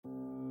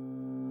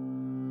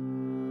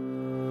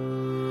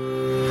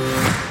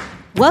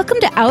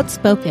Welcome to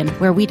Outspoken,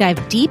 where we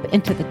dive deep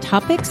into the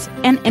topics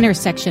and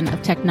intersection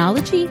of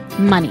technology,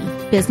 money,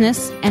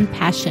 business, and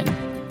passion.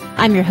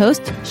 I'm your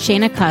host,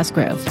 Shayna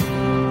Cosgrove.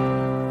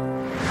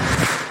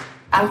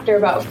 After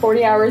about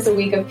 40 hours a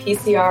week of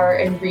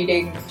PCR and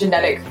reading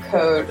genetic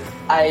code,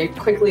 I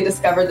quickly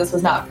discovered this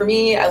was not for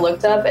me. I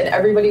looked up and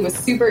everybody was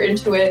super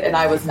into it and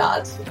I was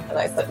not. And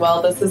I said,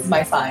 well, this is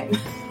my sign.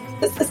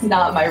 This is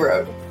not my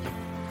road.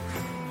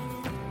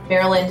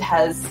 Maryland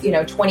has,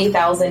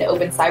 20,000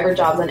 open cyber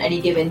jobs on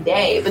any given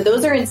day, but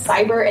those are in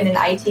cyber and in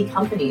IT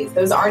companies.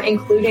 Those aren't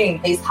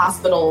including these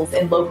hospitals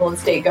and local and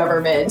state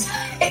government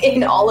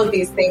in all of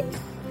these things.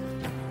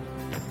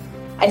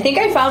 I think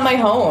I found my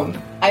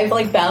home. I've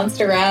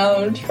bounced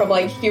around from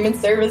human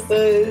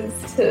services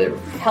to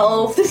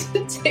health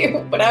to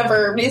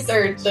whatever,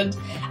 research, and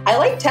I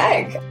like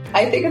tech.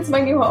 I think it's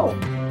my new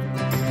home.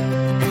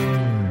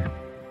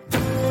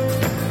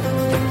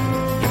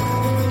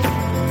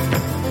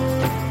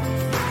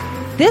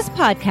 This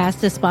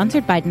podcast is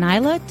sponsored by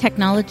Nyla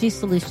Technology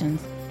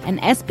Solutions, an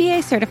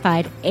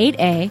SBA-certified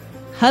 8A,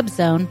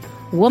 HubZone,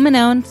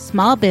 woman-owned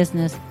small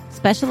business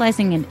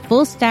specializing in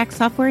full-stack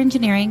software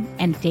engineering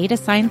and data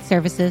science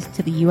services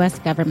to the U.S.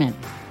 government.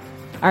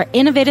 Our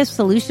innovative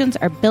solutions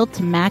are built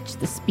to match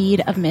the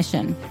speed of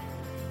mission.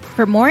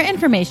 For more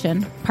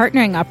information,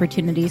 partnering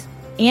opportunities,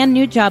 and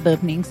new job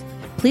openings,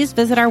 please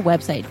visit our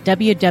website,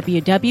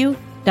 www.nyla.io.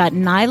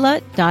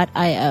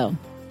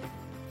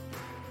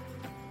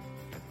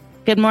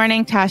 Good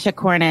morning, Tasha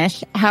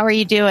Cornish. How are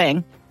you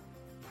doing?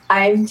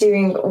 I'm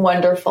doing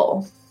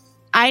wonderful.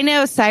 I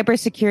know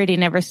cybersecurity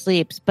never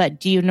sleeps, but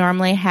do you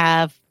normally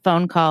have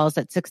phone calls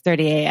at 6:30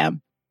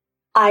 a.m.?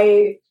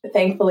 I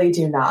thankfully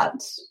do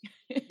not.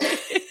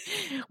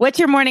 What's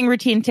your morning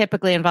routine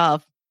typically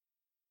involve?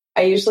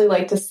 I usually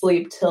like to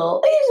sleep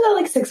till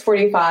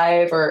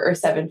 6:45 or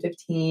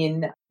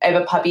 7:15. I have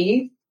a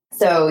puppy,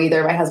 so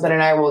either my husband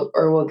and I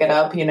will get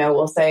up.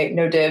 We'll say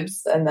no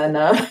dibs, and then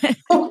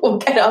we'll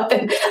get up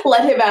and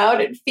let him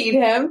out and feed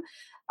him.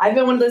 I've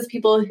been one of those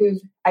people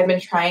I've been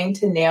trying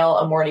to nail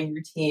a morning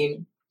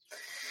routine,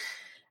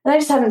 and I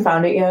just haven't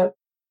found it yet.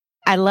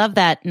 I love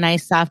that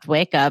nice soft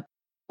wake up.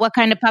 What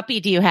kind of puppy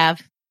do you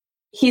have?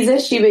 He's a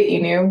Shiba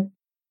Inu.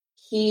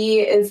 He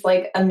is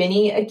like a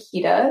mini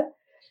Akita.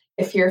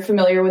 If you're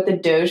familiar with the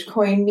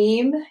Dogecoin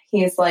meme,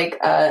 he's like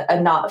a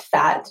not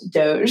fat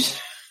Doge.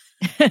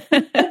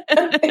 And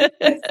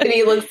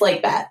he looks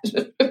like that.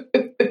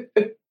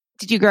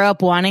 Did you grow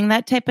up wanting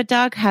that type of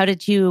dog? How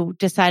did you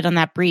decide on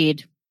that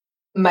breed?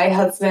 My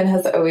husband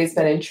has always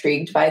been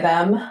intrigued by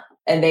them,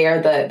 and they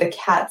are the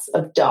cats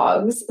of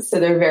dogs. So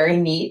they're very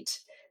neat.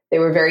 They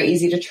were very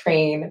easy to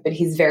train, but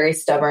he's very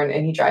stubborn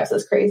and he drives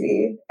us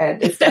crazy.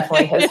 And it's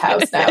definitely his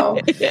house now.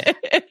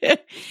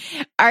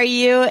 Are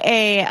you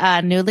a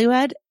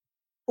newlywed?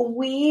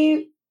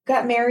 We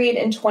got married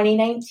in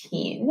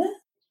 2019.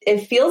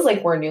 It feels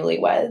like we're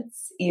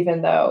newlyweds,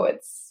 even though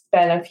it's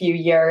been a few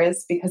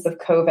years because of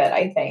COVID,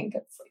 I think.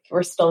 It's like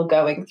we're still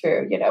going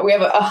through, we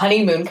have a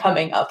honeymoon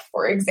coming up,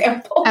 for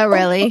example. Oh,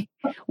 really?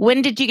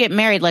 When did you get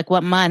married? Like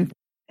what month?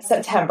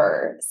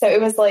 September. So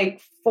it was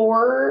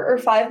 4 or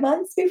 5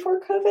 months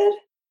before COVID.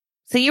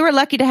 So you were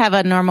lucky to have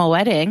a normal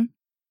wedding.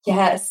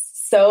 Yes.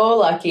 So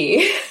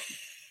lucky.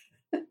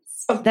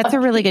 That's a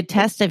really good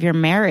test of your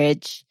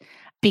marriage,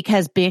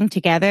 because being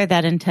together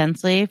that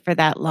intensely for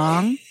that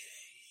long.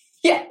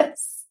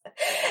 Yes.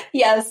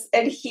 Yes.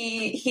 And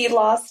he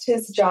lost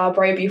his job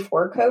right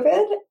before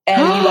COVID,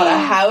 and we bought a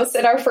house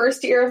in our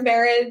first year of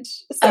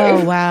marriage.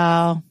 So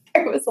wow.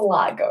 There was a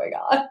lot going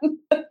on.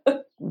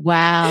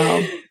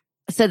 Wow.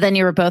 So then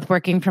you were both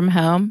working from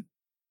home?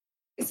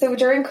 So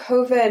during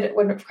COVID,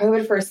 when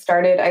COVID first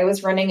started, I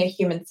was running a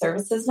human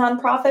services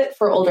nonprofit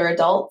for older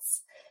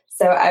adults.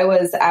 So I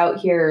was out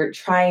here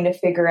trying to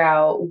figure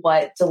out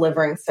what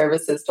delivering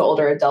services to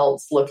older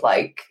adults looked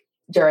like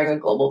during a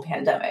global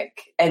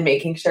pandemic, and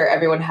making sure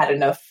everyone had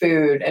enough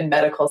food and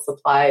medical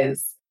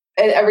supplies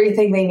and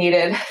everything they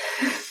needed.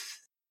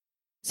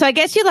 So I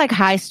guess you like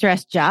high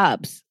stress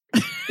jobs.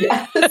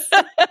 Yes.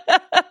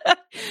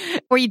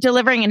 Were you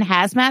delivering in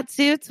hazmat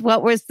suits?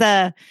 What was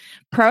the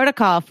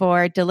protocol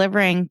for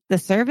delivering the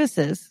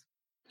services?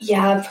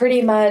 Yeah,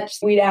 pretty much.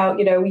 We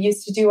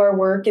used to do our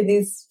work in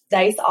these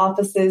nice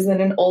offices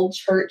in an old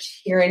church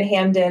here in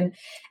Hamden.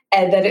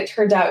 And then it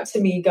turned out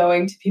to me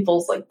going to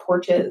people's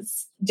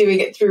porches, doing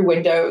it through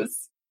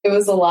windows. It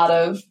was a lot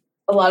of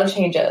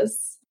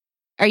changes.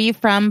 Are you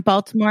from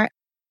Baltimore?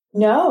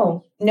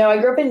 No, I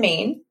grew up in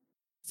Maine.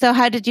 So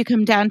how did you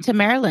come down to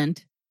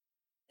Maryland?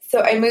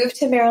 So I moved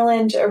to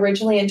Maryland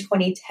originally in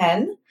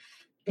 2010.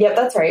 Yep,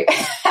 that's right.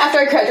 After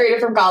I graduated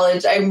from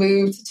college, I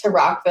moved to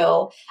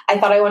Rockville. I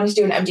thought I wanted to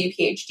do an MD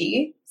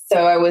PhD. So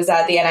I was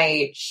at the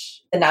NIH,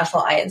 the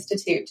National Eye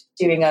Institute,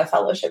 doing a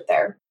fellowship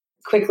there.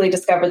 Quickly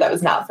discovered that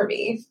was not for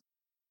me.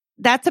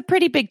 That's a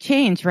pretty big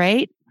change,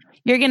 right?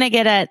 You're going to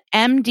get an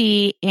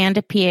MD and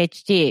a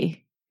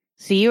PhD.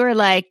 So you were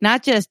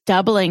not just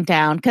doubling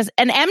down, because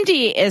an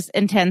MD is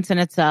intense in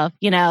itself.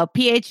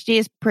 PhD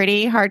is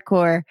pretty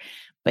hardcore,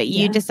 but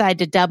you decide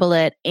to double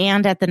it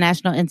and at the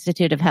National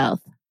Institute of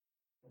Health.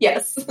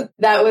 Yes,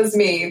 that was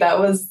me. That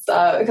was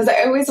because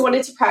I always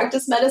wanted to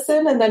practice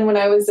medicine. And then when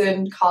I was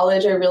in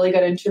college, I really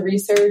got into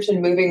research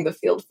and moving the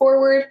field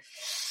forward.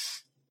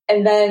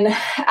 And then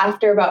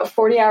after about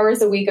 40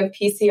 hours a week of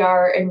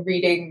PCR and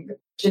reading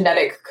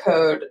genetic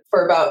code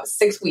for about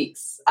 6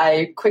 weeks,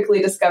 I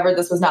quickly discovered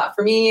this was not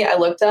for me. I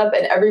looked up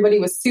and everybody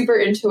was super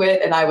into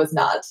it and I was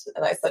not.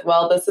 And I said,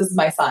 well, this is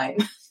my sign.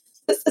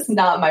 This is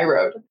not my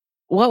road.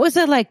 What was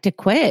it like to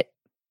quit?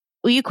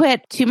 Well, you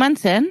quit 2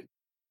 months in?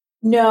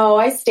 No,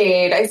 I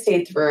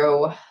stayed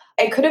through.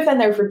 I could have been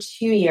there for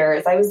 2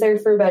 years. I was there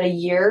for about 1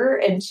 year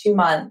and 2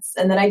 months.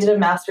 And then I did a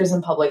master's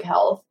in public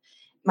health.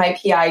 My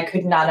PI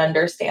could not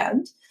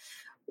understand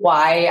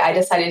why I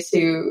decided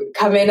to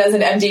come in as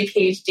an MD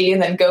PhD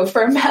and then go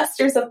for a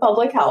master's of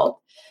public health.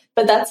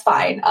 But that's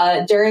fine.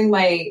 During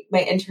my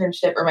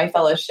internship or my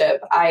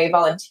fellowship, I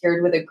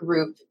volunteered with a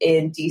group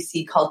in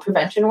DC called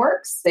Prevention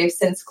Works. They've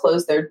since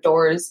closed their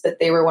doors, but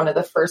they were one of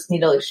the first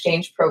needle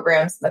exchange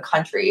programs in the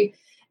country.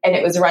 And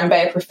it was run by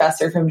a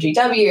professor from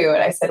GW.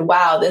 And I said,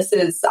 wow,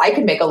 I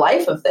could make a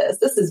life of this.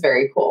 This is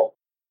very cool.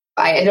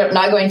 I ended up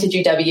not going to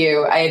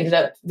GW. I ended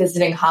up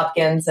visiting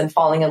Hopkins and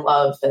falling in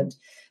love and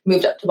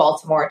moved up to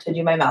Baltimore to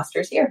do my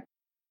master's here.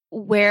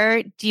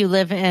 Where do you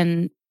live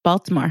in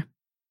Baltimore?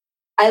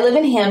 I live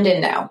in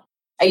Hamden now.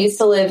 I used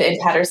to live in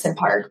Patterson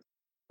Park.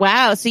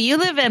 Wow. So you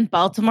live in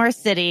Baltimore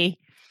City,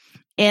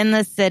 in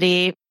the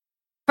city.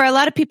 For a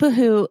lot of people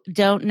who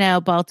don't know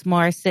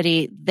Baltimore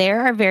City,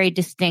 there are very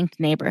distinct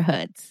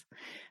neighborhoods.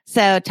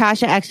 So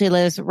Tasha actually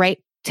lives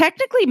right,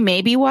 technically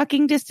maybe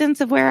walking distance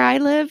of where I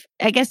live.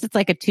 I guess it's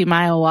like a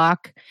 2-mile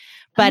walk,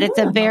 but it's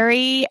a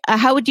very,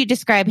 how would you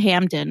describe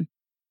Hamden?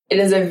 It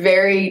is a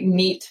very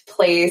neat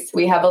place.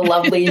 We have a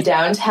lovely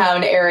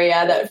downtown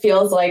area that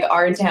feels like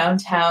our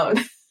downtown.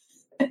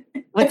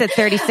 What's it,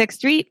 36th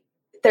Street?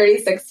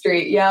 36th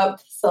Street, yep.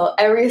 So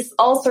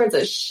all sorts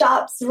of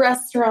shops,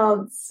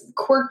 restaurants,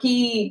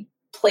 quirky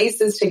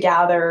places to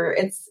gather.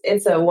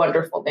 It's a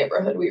wonderful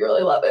neighborhood. We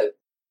really love it.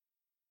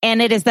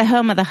 And it is the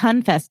home of the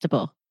Hun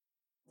Festival.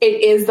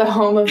 It is the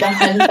home of the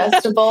Hun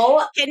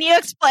Festival. Can you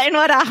explain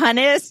what a Hun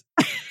is?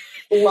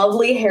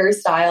 Lovely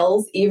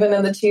hairstyles. Even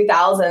in the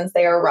 2000s,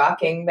 they are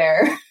rocking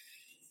their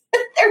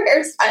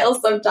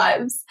hairstyles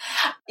sometimes.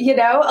 You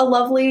know, a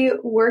lovely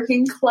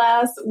working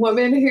class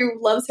woman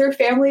who loves her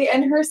family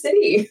and her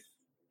city.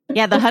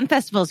 Yeah, the Hun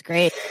Festival is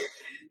great.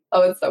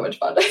 Oh, it's so much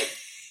fun.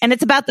 And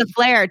it's about the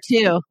flair,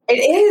 too. It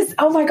is.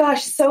 Oh my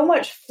gosh, so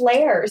much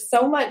flair,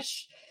 so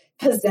much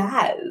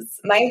pizzazz.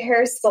 My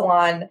hair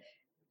salon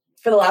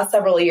for the last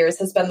several years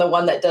has been the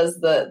one that does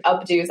the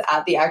updos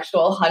at the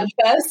actual Hun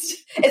Fest.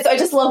 And so I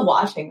just love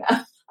watching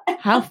them.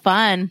 How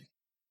fun.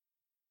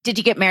 Did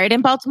you get married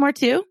in Baltimore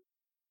too?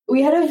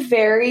 We had a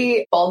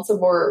very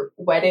Baltimore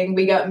wedding.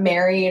 We got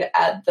married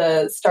at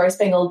the Star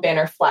Spangled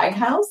Banner Flag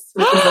House,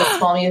 which is a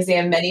small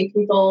museum many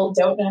people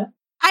don't know.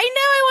 I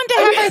know I wanted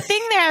to have our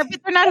thing there,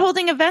 but they're not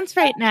holding events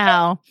right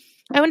now.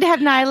 I wanted to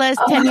have Nyla's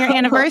 10-year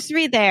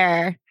anniversary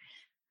there.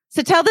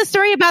 So tell the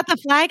story about the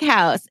Flag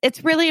House.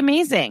 It's really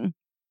amazing.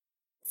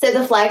 So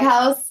the Flag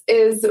House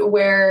is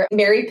where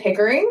Mary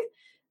Pickering,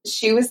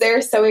 she was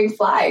there sewing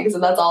flags,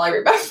 and that's all I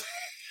remember.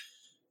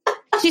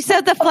 She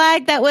sewed the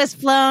flag that was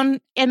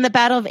flown in the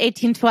Battle of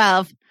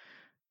 1812.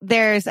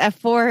 There's a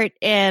fort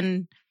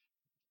in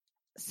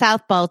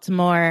South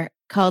Baltimore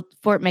called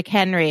Fort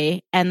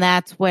McHenry, and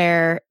that's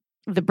where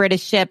the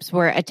British ships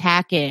were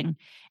attacking,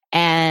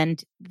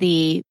 and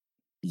the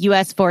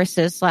U.S.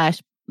 forces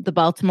 / the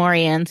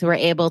Baltimoreans were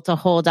able to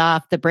hold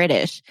off the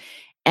British.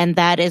 And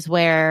that is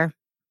where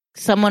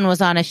someone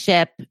was on a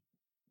ship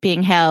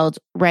being held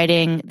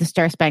writing the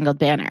Star Spangled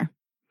Banner,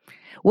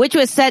 which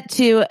was set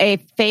to a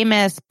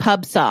famous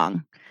pub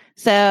song.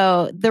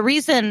 So the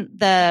reason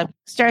the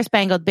Star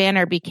Spangled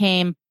Banner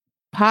became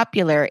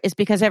popular is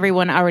because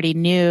everyone already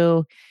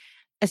knew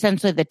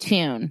essentially the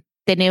tune.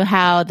 They knew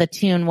how the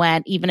tune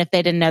went, even if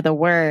they didn't know the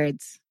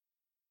words.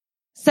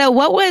 So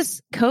what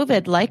was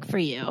COVID like for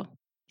you?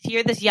 So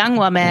you're this young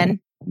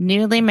woman,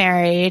 newly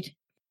married,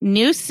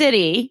 new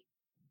city.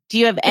 Do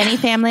you have any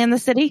family in the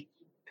city?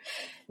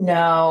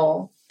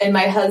 No. And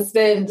my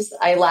husband,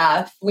 I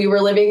laugh. We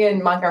were living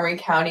in Montgomery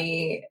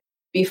County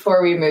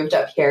before we moved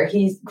up here.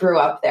 He grew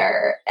up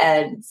there.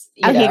 And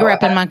he grew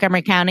up in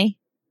Montgomery County?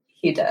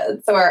 He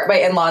did. So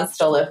my in-laws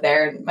still live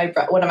there. And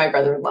one of my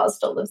brother-in-laws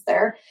still lives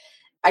there.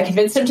 I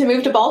convinced him to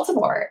move to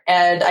Baltimore.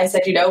 And I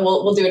said,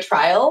 we'll do a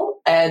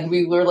trial. And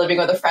we were living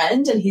with a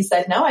friend. And he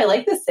said, no, I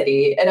like this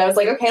city. And I was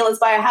like, okay, let's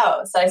buy a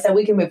house. And I said,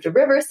 we can move to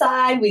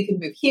Riverside. We can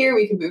move here.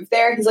 We can move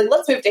there. He's like,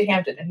 let's move to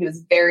Hamden. And he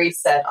was very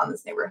set on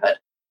this neighborhood.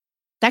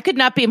 That could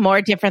not be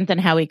more different than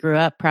how we grew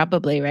up,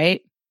 probably,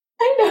 right?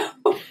 I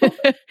know.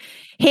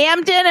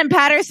 Hamden and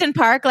Patterson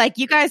Park, like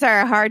you guys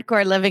are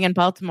hardcore living in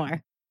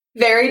Baltimore.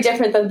 Very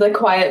different than the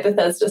quiet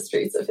Bethesda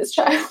streets of his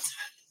childhood.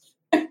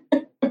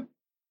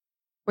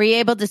 Were you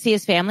able to see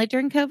his family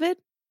during COVID?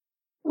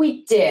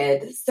 We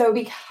did. So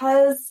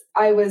because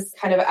I was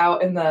kind of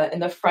out in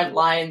the front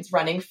lines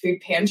running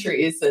food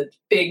pantries and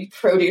big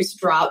produce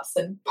drops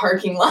and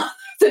parking lots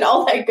and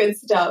all that good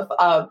stuff,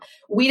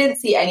 we didn't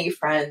see any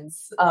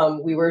friends.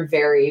 We were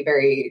very,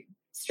 very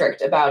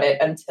strict about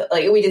it until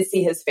we did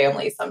see his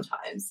family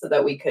sometimes so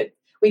that we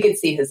could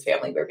see his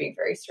family. We're being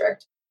very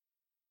strict.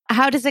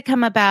 How does it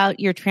come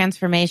about, your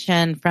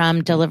transformation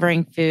from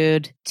delivering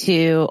food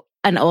to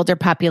an older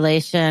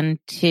population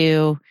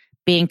to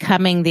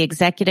becoming the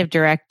executive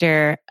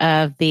director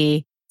of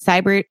the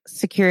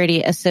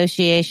Cybersecurity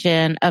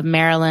Association of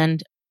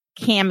Maryland,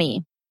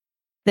 CAMI,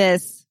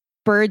 this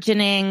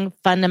burgeoning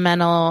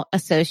fundamental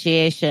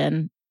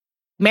association?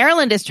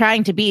 Maryland is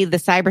trying to be the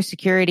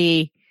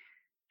cybersecurity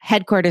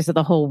headquarters of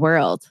the whole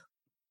world.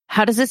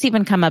 How does this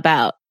even come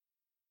about?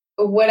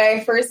 When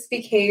I first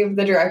became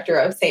the director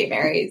of St.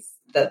 Mary's,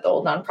 the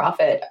old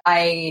nonprofit,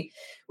 I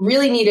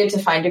really needed to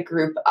find a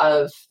group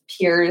of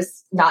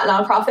peers, not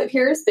nonprofit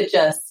peers, but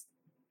just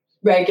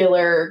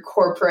regular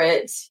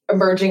corporate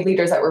emerging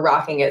leaders that were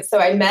rocking it. So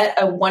I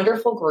met a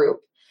wonderful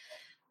group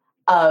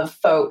of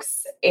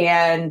folks,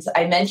 and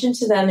I mentioned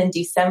to them in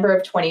December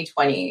of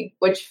 2020,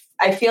 which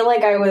I feel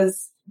like I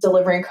was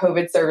delivering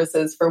COVID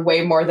services for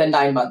way more than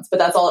 9 months, but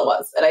that's all it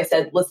was. And I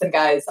said, listen,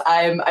 guys,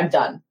 I'm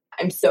done.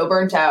 I'm so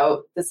burnt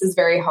out. This is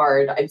very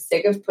hard. I'm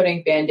sick of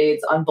putting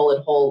Band-Aids on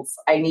bullet holes.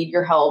 I need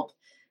your help.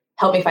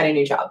 Help me find a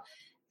new job.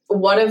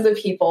 One of the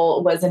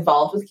people was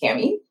involved with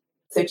CAMI.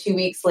 So 2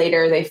 weeks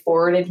later, they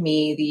forwarded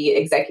me the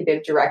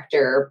executive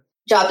director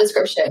job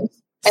description.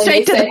 And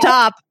straight to the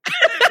top.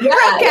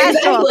 Yeah,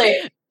 exactly.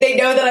 They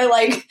know that I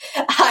like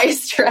high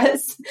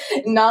stress,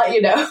 not,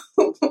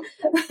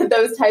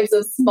 those types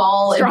of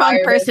small strong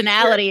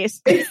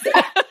personalities.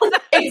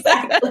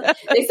 Exactly.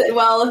 They said,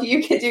 well, if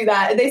you could do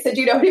that. And they said,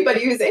 do you know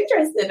anybody who's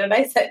interested? And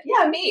I said,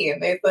 yeah, me.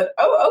 And they said,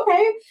 oh,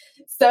 okay.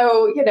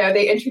 So,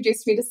 they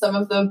introduced me to some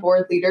of the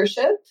board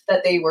leadership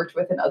that they worked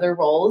with in other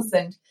roles.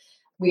 And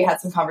we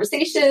had some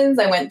conversations.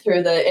 I went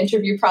through the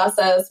interview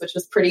process, which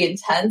was pretty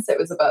intense. It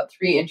was about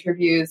 3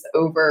 interviews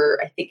over,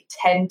 I think,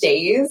 10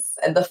 days.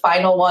 And the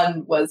final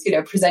one was,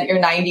 present your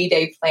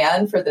 90-day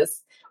plan for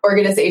this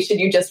organization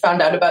you just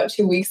found out about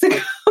 2 weeks ago.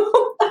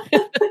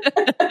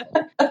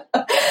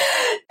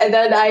 And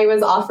then I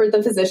was offered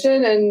the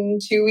position,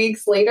 and 2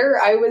 weeks later,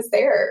 I was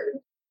there.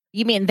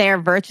 You mean there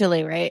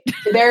virtually, right?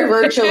 There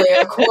virtually,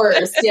 of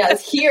course.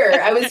 Yes, here.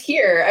 I was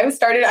here. I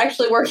started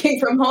actually working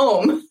from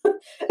home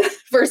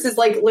versus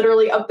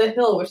literally up the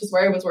hill, which is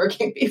where I was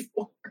working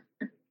before.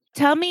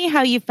 Tell me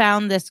how you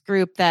found this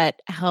group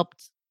that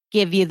helped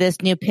give you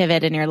this new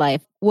pivot in your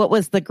life. What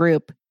was the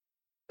group?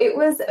 It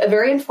was a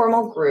very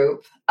informal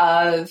group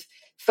of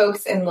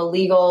folks in the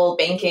legal,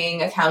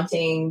 banking,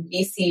 accounting,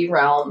 VC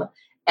realm.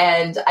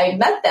 And I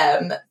met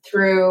them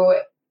through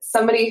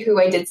somebody who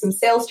I did some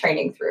sales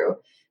training through.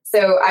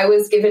 So I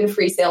was given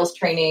free sales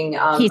training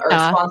or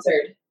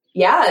sponsored.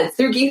 Yeah, it's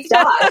through Keith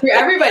Daw.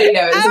 Everybody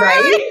knows,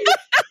 right?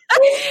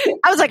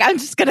 I was like, I'm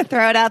just going to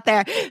throw it out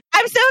there.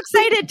 I'm so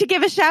excited to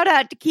give a shout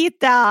out to Keith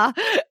Daw.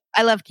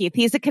 I love Keith.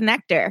 He's a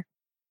connector.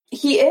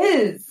 He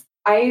is.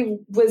 I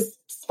was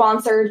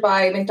sponsored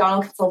by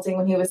McDonald Consulting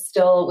when he was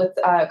still with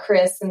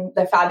Chris and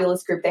the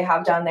fabulous group they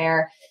have down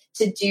there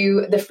to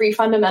do the free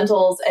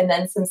fundamentals and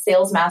then some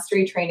sales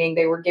mastery training.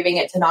 They were giving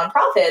it to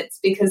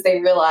nonprofits because they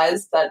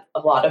realized that a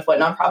lot of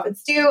what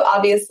nonprofits do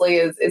obviously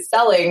is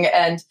selling.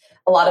 And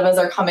a lot of us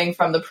are coming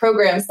from the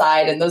program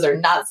side, and those are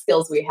not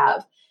skills we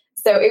have.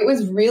 So it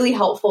was really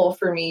helpful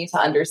for me to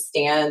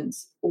understand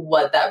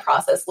what that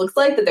process looks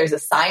like, that there's a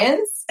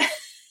science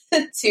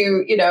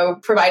to,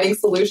 providing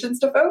solutions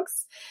to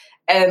folks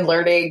and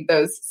learning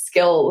those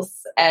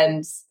skills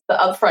and the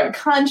upfront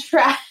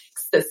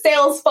contracts, the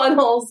sales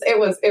funnels. It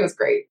was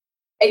great.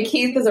 And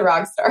Keith is a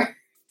rock star.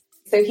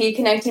 So he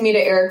connected me to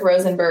Eric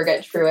Rosenberg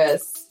at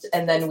Truist.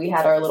 And then we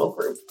had our little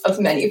group of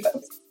many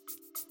folks.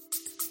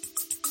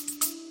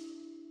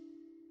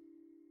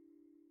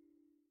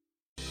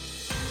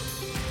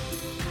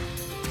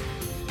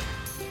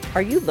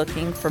 Are you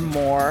looking for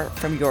more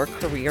from your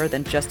career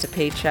than just a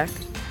paycheck?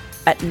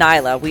 At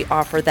Nyla, we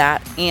offer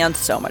that and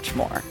so much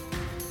more.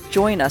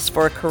 Join us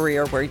for a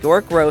career where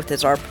your growth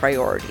is our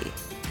priority,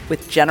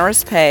 with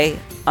generous pay,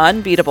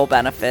 unbeatable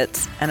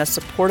benefits, and a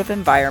supportive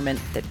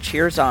environment that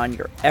cheers on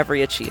your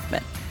every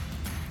achievement.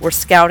 We're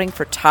scouting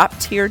for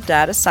top-tier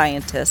data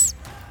scientists,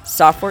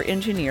 software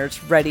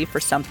engineers ready for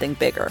something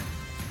bigger.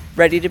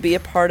 Ready to be a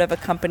part of a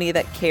company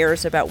that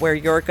cares about where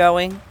you're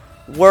going?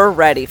 We're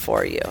ready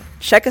for you.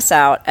 Check us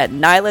out at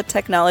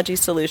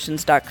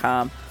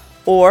nylatechnologysolutions.com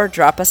or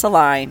drop us a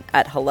line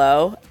at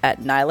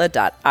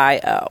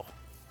hello@nyla.io.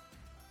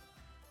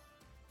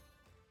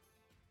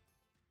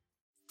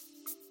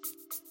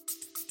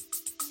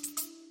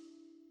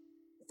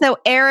 So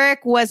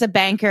Eric was a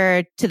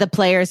banker to the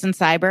players in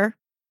cyber?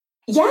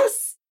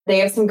 Yes. They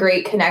have some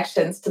great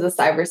connections to the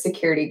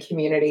cybersecurity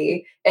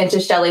community and to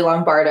Shelley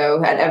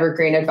Lombardo at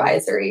Evergreen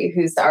Advisory,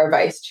 who's our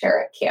vice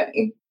chair at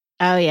CAMI.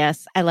 Oh,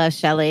 yes. I love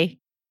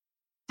Shelley.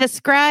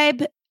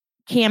 Describe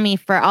CAMI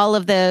for all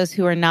of those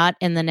who are not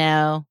in the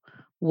know.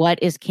 What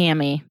is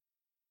CAMI?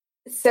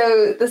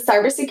 So the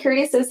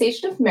Cybersecurity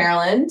Association of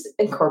Maryland,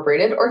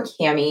 Incorporated, or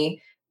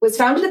CAMI, was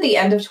founded at the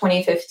end of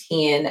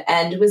 2015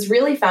 and was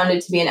really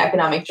founded to be an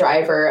economic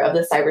driver of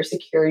the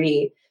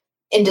cybersecurity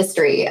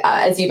industry.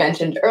 As you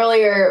mentioned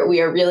earlier,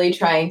 we are really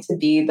trying to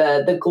be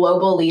the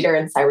global leader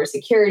in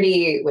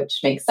cybersecurity, which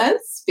makes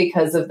sense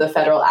because of the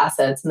federal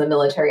assets and the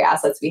military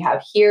assets we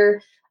have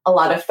here. A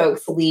lot of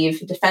folks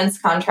leave defense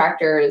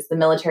contractors, the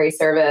military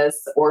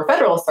service, or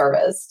federal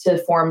service to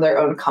form their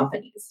own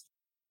companies,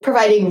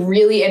 providing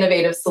really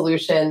innovative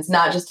solutions,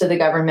 not just to the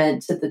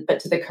government,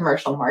 but to the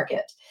commercial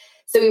market.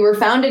 So we were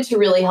founded to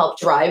really help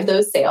drive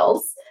those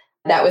sales.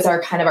 That was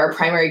our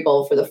primary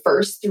goal for the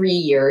first 3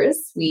 years.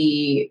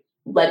 We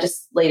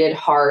legislated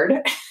hard.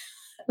 I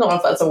don't know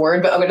if that's a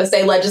word, but I'm going to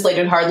say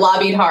legislated hard,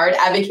 lobbied hard,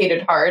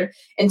 advocated hard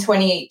in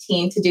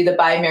 2018 to do the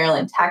Buy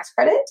Maryland tax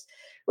credit,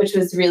 which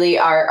was really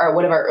our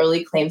one of our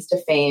early claims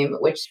to fame,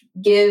 which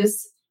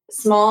gives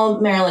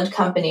small Maryland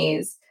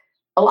companies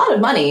a lot of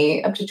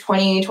money, up to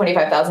 $20,000,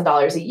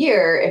 $25,000 a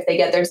year if they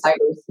get their cyber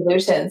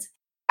solutions.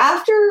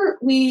 After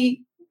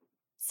we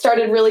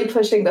started really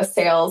pushing the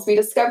sales, we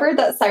discovered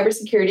that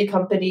cybersecurity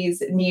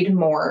companies need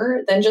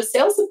more than just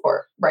sales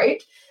support,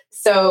 right?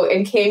 So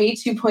in CAMI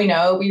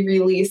 2.0, we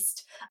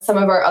released some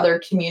of our other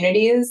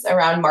communities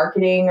around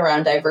marketing,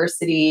 around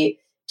diversity,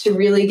 to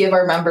really give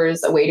our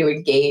members a way to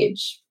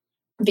engage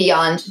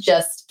beyond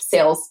just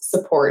sales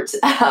support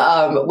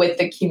with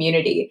the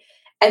community.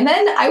 And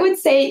then I would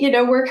say,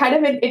 we're kind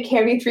of in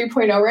CAMI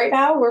 3.0 right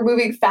now. We're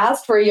moving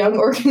fast for a young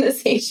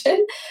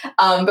organization.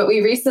 But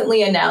we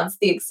recently announced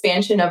the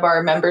expansion of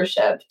our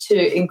membership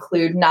to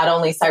include not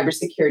only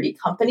cybersecurity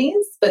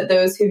companies, but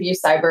those who view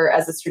cyber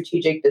as a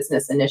strategic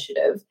business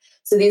initiative.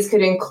 So these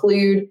could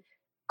include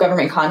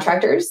government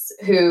contractors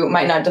who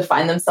might not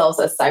define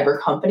themselves as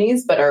cyber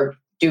companies, but are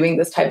doing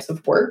this types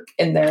of work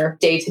in their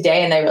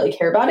day-to-day and they really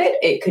care about it.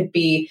 It could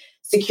be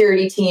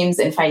security teams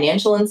in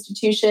financial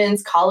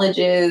institutions,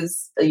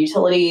 colleges,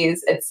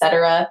 utilities, et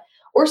cetera,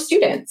 or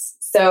students.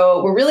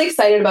 So we're really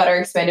excited about our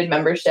expanded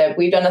membership.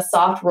 We've done a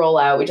soft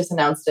rollout. We just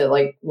announced it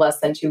like less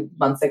than 2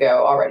 months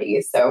ago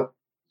already. So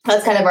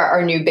that's kind of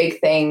our new big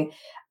thing.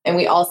 And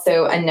we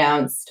also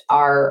announced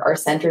our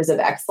centers of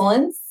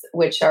excellence,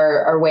 which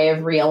are our way of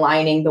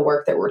realigning the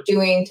work that we're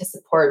doing to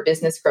support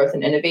business growth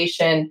and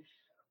innovation,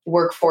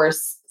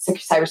 workforce,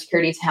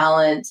 cybersecurity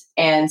talent,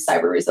 and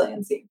cyber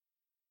resiliency.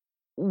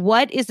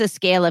 What is the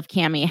scale of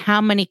CAMI? How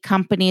many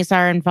companies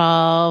are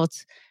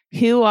involved?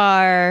 Who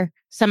are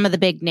some of the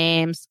big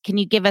names? Can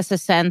you give us a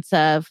sense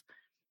of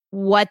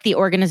what the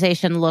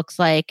organization looks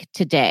like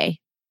today,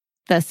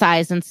 the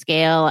size and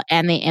scale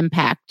and the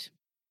impact?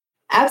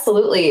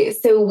 Absolutely.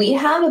 So we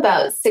have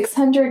about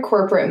 600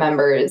 corporate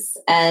members,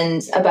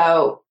 and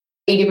about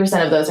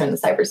 80% of those are in the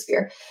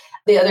cybersphere.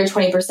 The other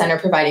 20% are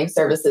providing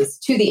services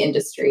to the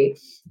industry.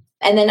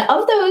 And then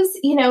of those,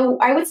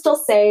 I would still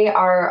say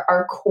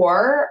our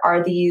core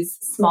are these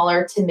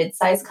smaller to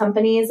mid-sized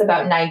companies.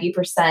 About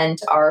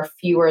 90% are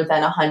fewer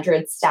than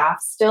 100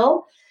 staff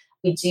still.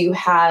 We do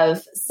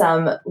have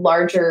some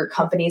larger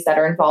companies that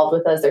are involved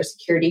with us. Their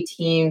security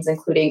teams,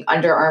 including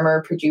Under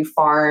Armour, Purdue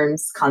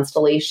Farms,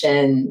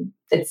 Constellation,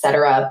 et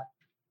cetera.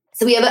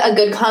 So we have a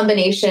good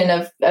combination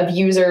of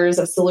users,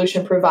 of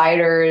solution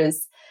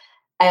providers,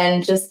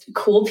 and just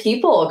cool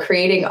people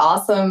creating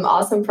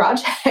awesome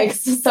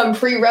projects, some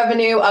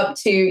pre-revenue up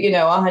to,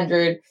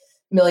 100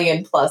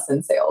 million plus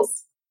in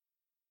sales.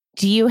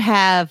 Do you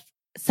have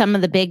some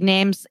of the big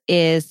names?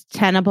 Is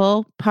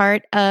Tenable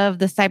part of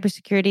the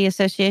Cybersecurity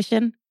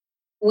Association?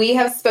 We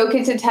have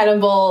spoken to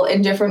Tenable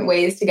in different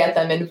ways to get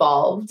them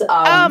involved.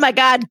 Oh my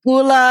God,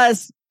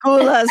 Gulas,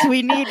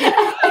 we need you.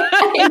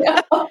 I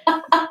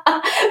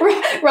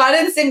know. Ron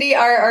and Cindy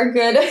are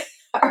good.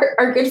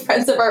 Are good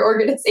friends of our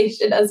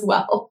organization as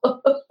well.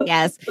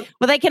 Yes.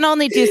 Well, they can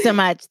only do so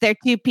much. They're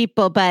two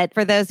people. But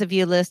for those of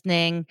you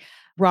listening,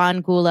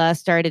 Ron Gula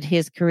started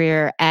his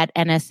career at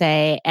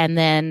NSA and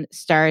then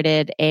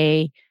started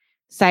a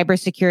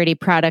cybersecurity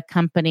product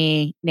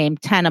company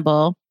named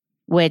Tenable,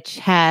 which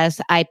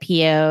has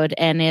IPO'd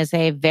and is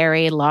a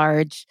very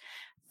large,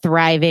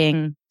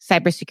 thriving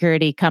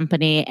cybersecurity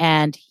company.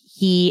 And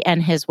he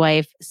and his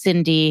wife,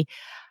 Cindy,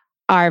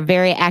 are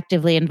very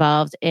actively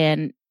involved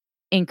in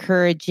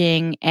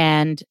encouraging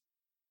and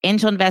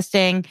angel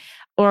investing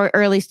or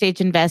early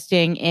stage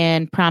investing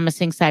in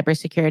promising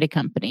cybersecurity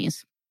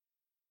companies.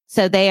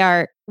 So they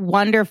are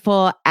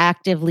wonderful,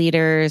 active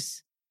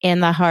leaders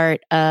in the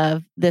heart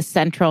of the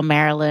Central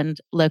Maryland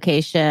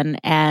location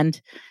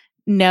and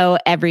know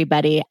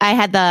everybody. I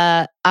had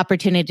the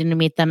opportunity to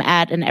meet them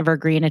at an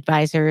Evergreen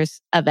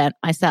Advisors event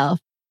myself.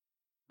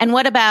 And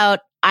what about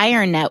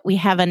IronNet? We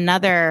have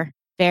another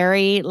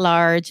very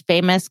large,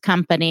 famous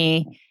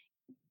company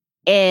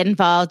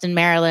involved in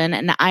Maryland,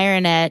 and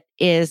IronNet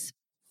is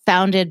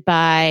founded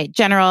by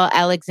General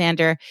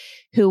Alexander,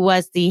 who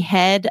was the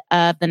head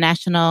of the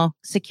National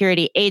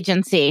Security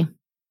Agency.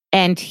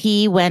 And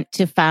he went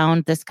to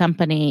found this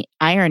company,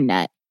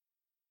 IronNet,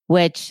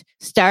 which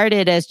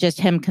started as just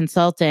him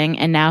consulting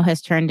and now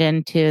has turned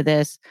into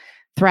this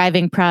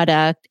thriving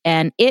product,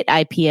 and it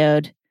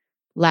IPO'd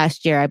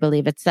last year, I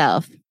believe,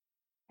 itself.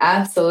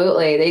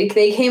 Absolutely.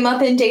 They came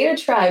up in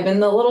Data Tribe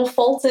in the little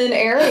Fulton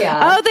area.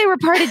 Oh, they were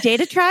part of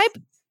Data Tribe?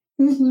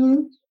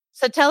 Mm-hmm.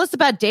 So tell us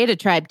about Data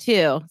Tribe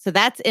too. So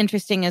that's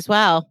interesting as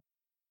well.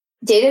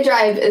 Data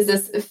Tribe is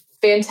this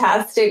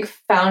fantastic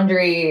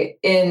foundry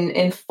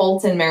in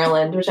Fulton,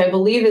 Maryland, which I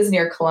believe is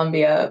near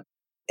Columbia.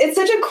 It's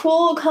such a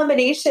cool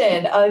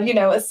combination of,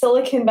 a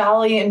Silicon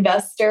Valley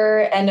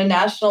investor and a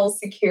national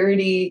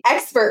security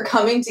expert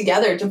coming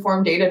together to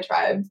form Data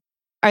Tribe.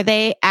 Are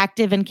they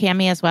active in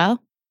Cami as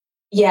well?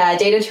 Yeah,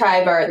 Data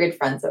Tribe are good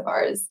friends of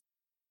ours.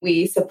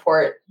 We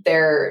support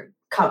their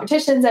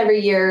competitions every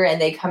year,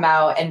 and they come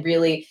out and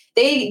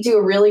they do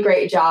a really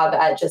great job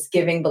at just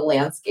giving the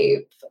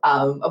landscape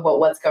of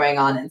what's going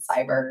on in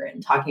cyber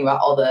and talking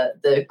about all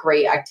the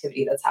great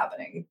activity that's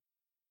happening.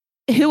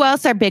 Who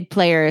else are big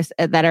players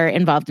that are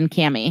involved in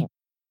Cami?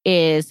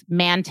 Is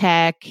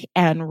Mantech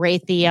and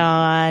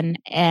Raytheon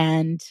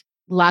and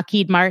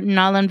Lockheed Martin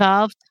all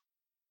involved?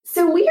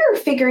 So we are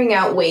figuring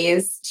out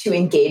ways to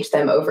engage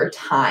them over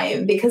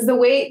time, because the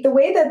way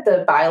that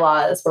the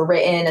bylaws were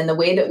written and the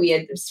way that we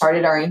had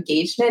started our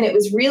engagement, it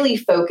was really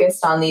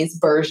focused on these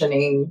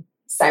burgeoning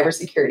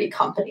cybersecurity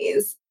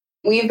companies.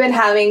 We've been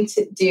having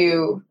to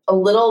do a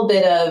little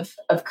bit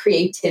of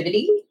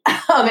creativity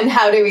in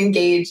how to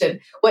engage and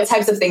what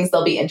types of things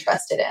they'll be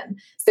interested in.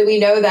 So we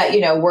know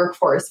that,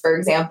 workforce, for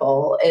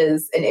example,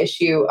 is an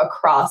issue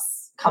across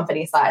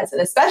company size,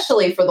 and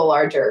especially for the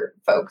larger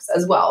folks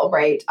as well,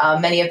 right?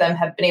 Many of them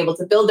have been able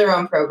to build their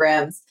own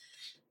programs,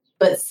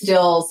 but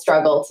still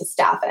struggle to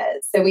staff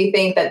it. So we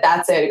think that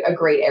that's a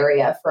great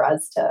area for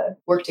us to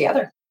work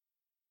together.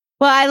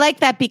 Well, I like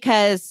that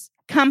because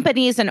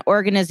companies and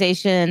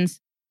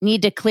organizations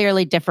need to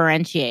clearly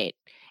differentiate.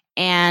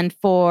 And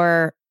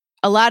for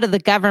a lot of the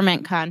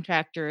government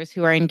contractors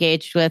who are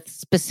engaged with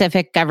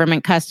specific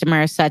government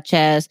customers, such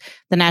as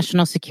the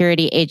National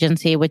Security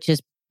Agency, which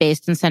is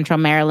based in Central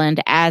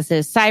Maryland, as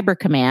is Cyber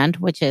Command,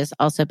 which is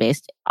also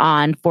based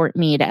on Fort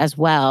Meade as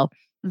well.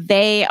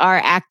 They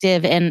are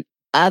active in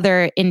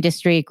other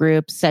industry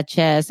groups such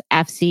as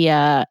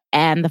AFCEA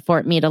and the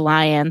Fort Meade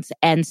Alliance.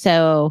 And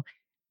so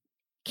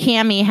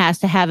Cami has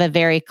to have a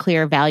very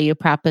clear value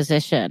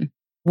proposition.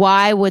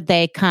 Why would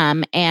they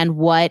come, and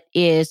what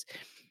is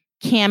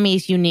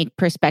Cami's unique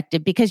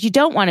perspective? Because you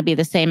don't want to be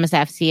the same as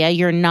AFCEA.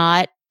 You're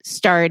not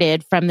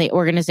started from the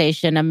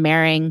organization of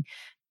marrying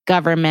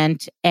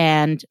government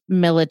and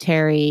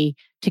military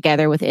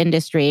together with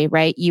industry,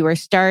 right? You were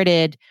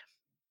started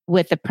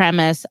with the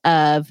premise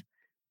of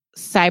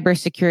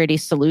cybersecurity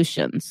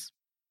solutions,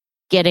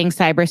 getting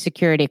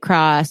cybersecurity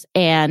across,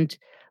 and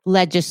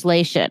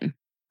legislation,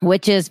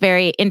 which is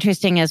very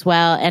interesting as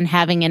well, and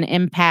having an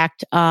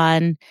impact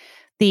on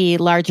the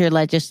larger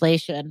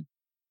legislation.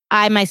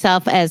 I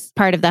myself, as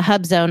part of the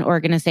HubZone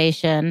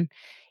organization,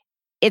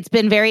 it's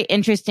been very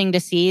interesting to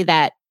see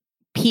that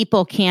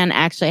people can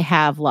actually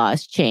have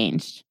laws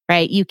changed,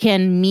 right? You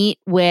can meet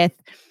with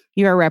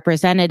your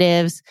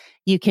representatives.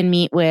 You can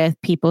meet with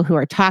people who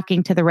are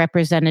talking to the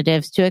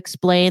representatives to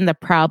explain the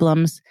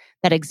problems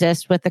that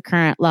exist with the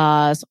current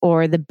laws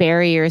or the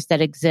barriers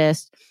that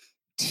exist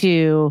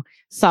to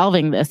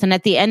solving this. And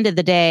at the end of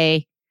the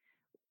day,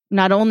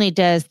 not only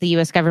does the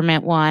U.S.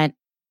 government want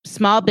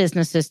small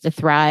businesses to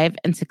thrive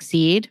and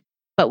succeed,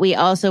 but we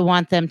also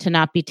want them to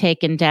not be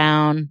taken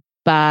down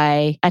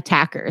by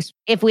attackers.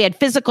 If we had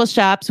physical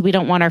shops, we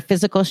don't want our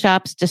physical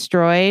shops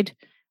destroyed.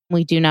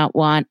 We do not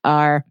want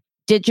our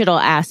digital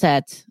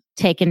assets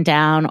taken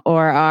down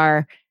or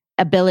our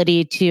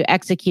ability to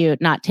execute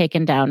not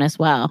taken down as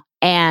well.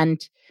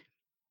 And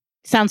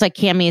sounds like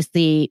Cami is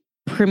the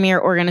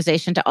premier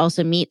organization to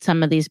also meet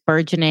some of these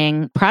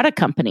burgeoning product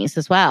companies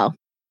as well.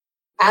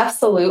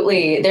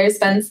 Absolutely. There's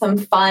been some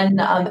fun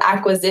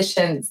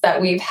acquisitions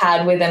that we've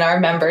had within our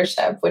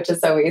membership, which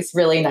is always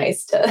really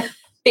nice to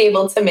be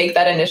able to make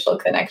that initial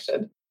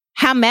connection.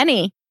 How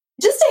many?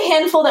 Just a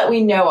handful that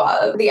we know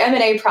of. The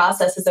M&A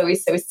process is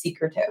always so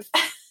secretive.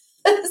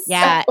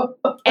 Yeah.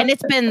 And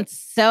it's been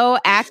so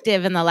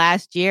active in the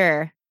last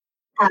year.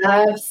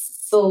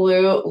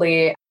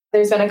 Absolutely.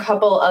 There's been a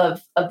couple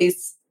of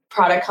these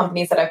product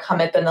companies that have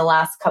come up in the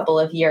last couple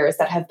of years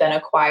that have been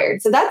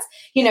acquired. So that's,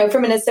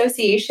 from an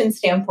association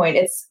standpoint,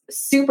 it's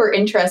super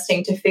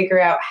interesting to figure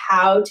out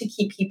how to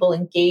keep people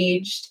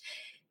engaged,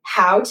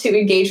 how to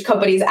engage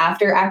companies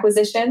after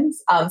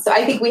acquisitions. So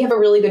I think we have a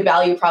really good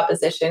value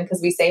proposition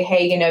because we say,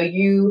 hey,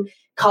 you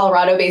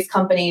Colorado-based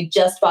company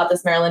just bought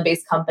this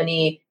Maryland-based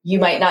company. You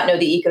might not know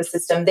the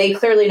ecosystem. They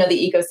clearly know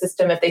the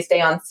ecosystem if they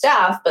stay on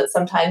staff, but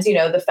sometimes,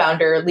 the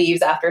founder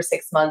leaves after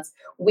 6 months.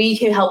 We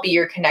can help be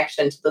your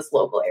connection to this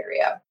local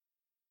area.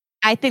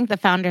 I think the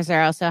founders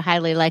are also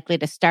highly likely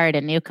to start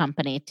a new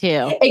company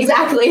too.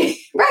 Exactly.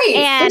 Right.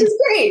 And which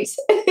is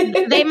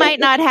great. They might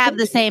not have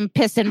the same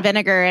piss and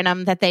vinegar in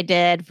them that they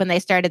did when they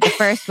started the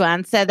first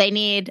one. So they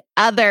need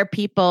other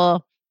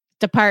people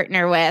to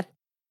partner with.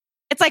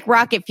 It's like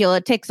rocket fuel.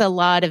 It takes a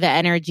lot of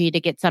energy to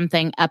get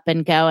something up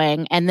and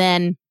going. And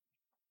then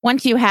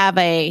once you have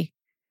a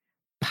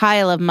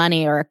pile of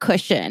money or a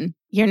cushion,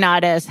 you're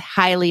not as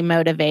highly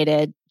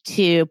motivated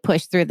to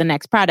push through the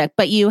next product,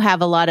 but you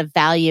have a lot of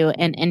value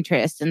and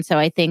interest. And so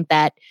I think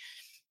that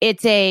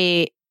it's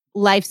a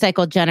life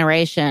cycle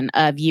generation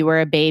of you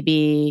were a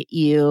baby,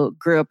 you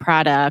grew a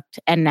product,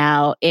 and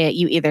now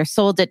you either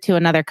sold it to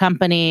another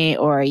company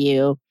or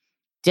you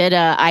did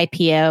a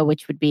IPO,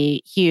 which would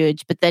be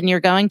huge, but then you're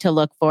going to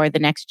look for the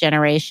next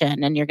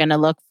generation and you're going to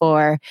look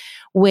for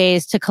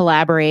ways to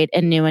collaborate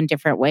in new and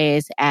different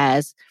ways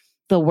as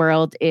the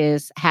world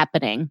is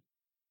happening.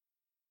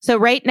 So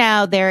right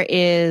now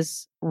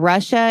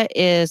Russia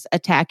is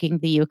attacking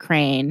the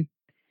Ukraine,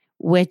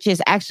 which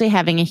is actually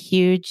having a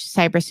huge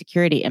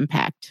cybersecurity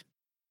impact.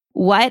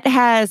 What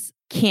has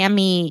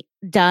Cami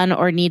done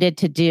or needed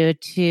to do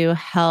to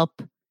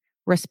help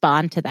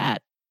respond to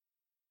that?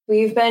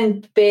 We've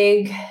been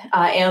big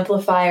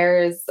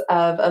amplifiers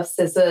of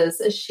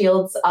CISA's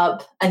Shields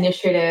Up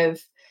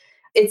initiative.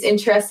 It's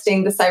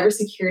interesting. The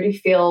cybersecurity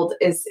field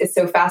is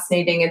so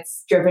fascinating.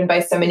 It's driven by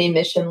so many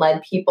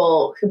mission-led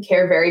people who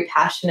care very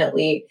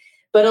passionately.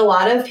 But a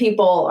lot of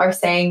people are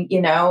saying,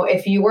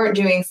 if you weren't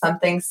doing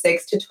something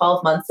 6 to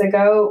 12 months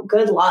ago,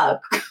 good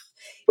luck.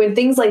 When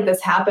things like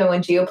this happen,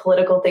 when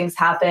geopolitical things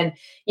happen,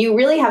 you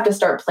really have to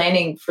start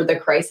planning for the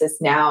crisis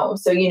now.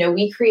 So,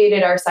 we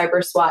created our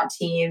cyber SWAT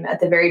team at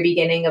the very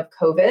beginning of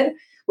COVID,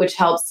 which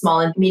helps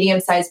small and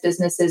medium-sized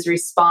businesses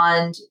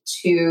respond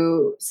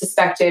to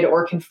suspected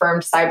or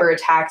confirmed cyber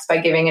attacks by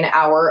giving an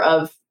hour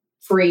of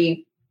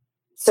free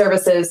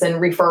services and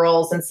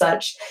referrals and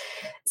such.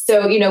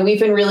 So, we've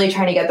been really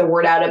trying to get the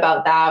word out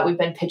about that. We've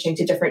been pitching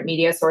to different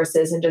media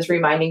sources and just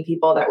reminding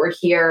people that we're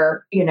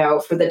here,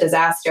 for the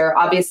disaster.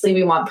 Obviously,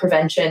 we want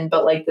prevention,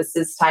 but this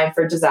is time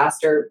for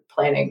disaster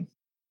planning.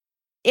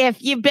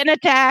 If you've been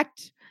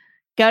attacked,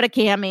 go to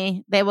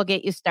Cami. They will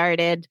get you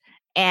started.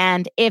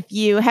 And if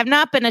you have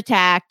not been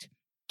attacked,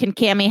 can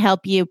Cami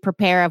help you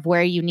prepare of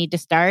where you need to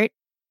start?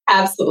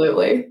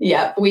 Absolutely.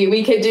 Yeah.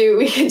 We could do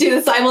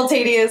the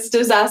simultaneous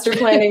disaster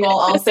planning while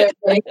also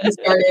getting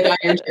started on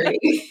your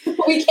journey.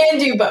 We can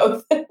do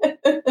both.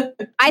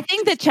 I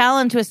think the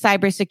challenge with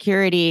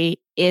cybersecurity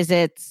is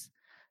it's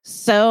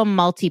so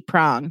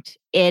multi-pronged.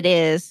 It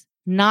is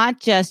not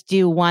just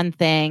do one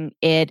thing.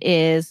 It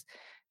is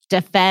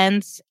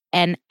defense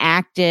and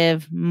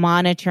active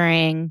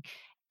monitoring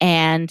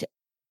and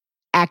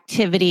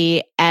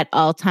activity at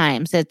all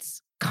times.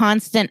 It's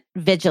constant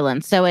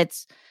vigilance. So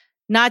it's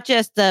not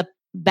just the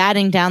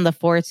batting down the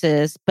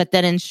forces, but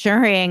then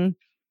ensuring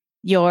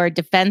your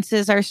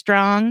defenses are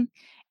strong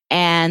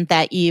and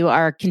that you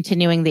are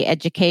continuing the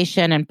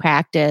education and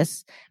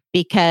practice.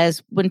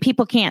 Because when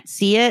people can't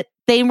see it,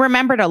 they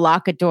remember to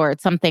lock a door.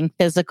 It's something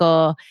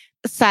physical.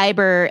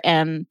 Cyber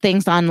and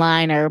things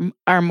online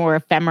are more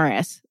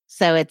ephemeris.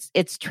 So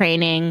it's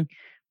training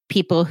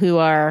people who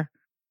are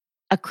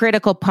a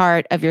critical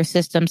part of your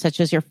system, such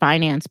as your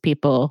finance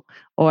people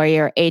or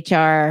your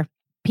HR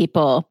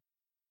people.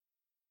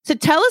 So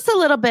tell us a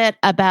little bit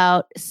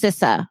about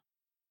CISA.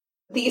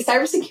 The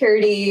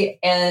Cybersecurity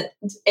and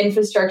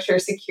Infrastructure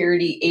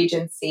Security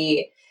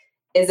Agency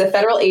is a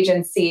federal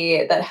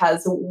agency that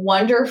has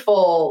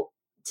wonderful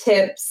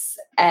tips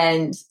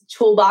and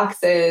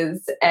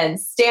toolboxes and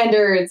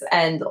standards,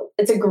 and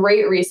it's a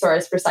great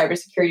resource for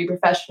cybersecurity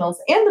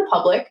professionals and the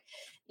public.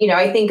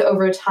 I think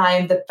over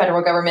time, the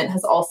federal government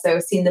has also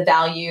seen the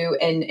value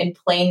in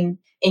plain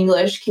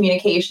English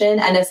communication.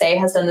 NSA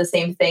has done the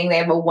same thing. They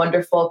have a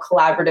wonderful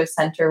collaborative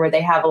center where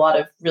they have a lot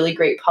of really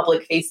great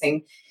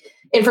public-facing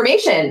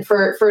information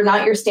for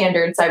not your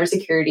standard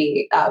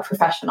cybersecurity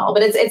professional.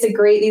 But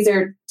these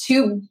are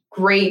two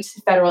great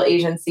federal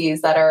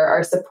agencies that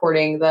are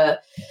supporting the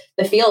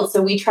field.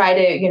 So we try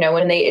to,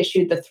 when they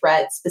issued the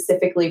threat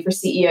specifically for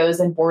CEOs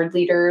and board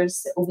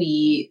leaders,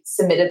 we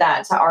submitted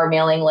that to our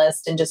mailing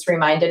list and just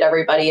reminded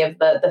everybody of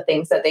the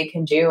things that they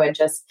can do. And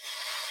just,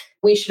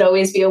 we should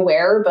always be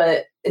aware,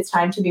 but it's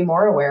time to be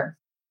more aware.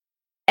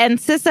 And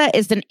CISA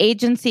is an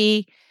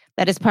agency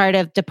that is part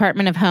of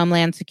Department of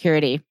Homeland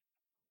Security.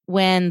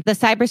 When the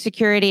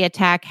cybersecurity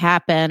attack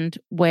happened,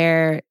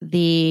 where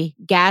the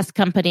gas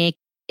company,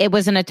 it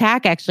was an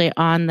attack actually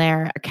on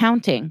their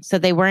accounting. So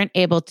they weren't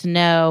able to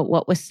know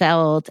what was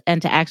sold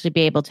and to actually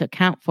be able to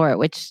account for it,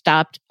 which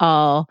stopped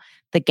all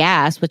the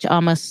gas, which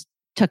almost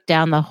took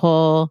down the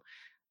whole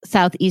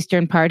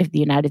southeastern part of the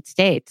United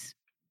States.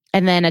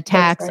 And then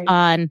attacks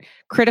on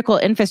critical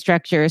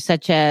infrastructure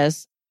such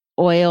as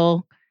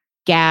oil,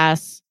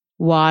 gas,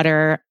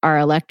 water, our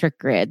electric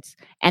grids.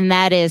 And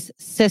that is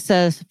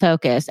CISA's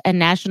focus. And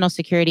National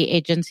Security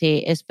Agency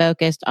is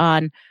focused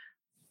on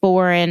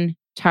foreign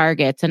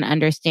targets and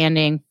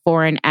understanding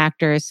foreign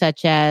actors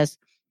such as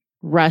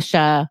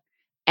Russia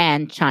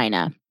and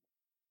China.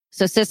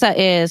 So CISA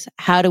is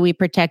how do we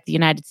protect the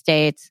United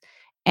States,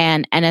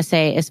 and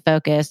NSA is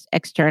focused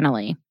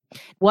externally.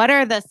 What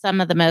are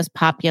some of the most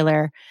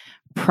popular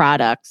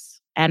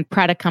products and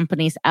product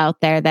companies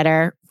out there that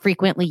are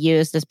frequently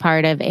used as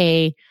part of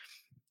a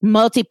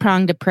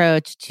multi-pronged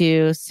approach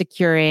to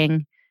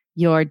securing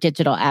your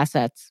digital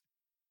assets?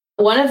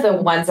 One of the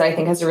ones that I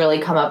think has really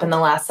come up in the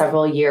last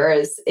several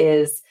years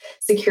is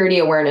security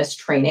awareness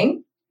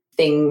training.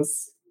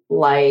 Things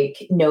like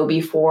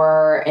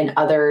KnowBe4 and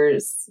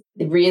others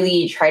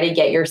really try to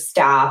get your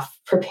staff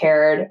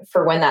prepared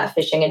for when that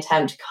phishing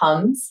attempt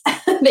comes.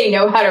 They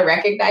know how to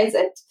recognize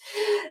it.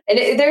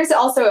 And there's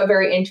also a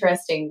very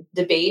interesting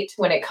debate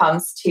when it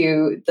comes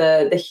to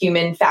the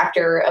human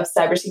factor of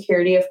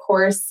cybersecurity, of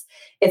course.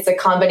 It's a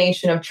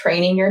combination of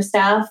training your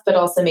staff, but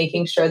also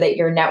making sure that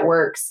your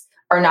networks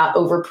are not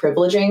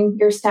overprivileging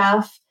your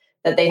staff,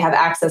 that they have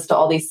access to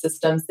all these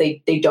systems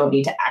they don't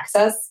need to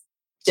access.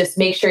 Just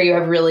make sure you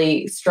have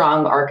really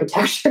strong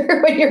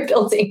architecture when you're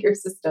building your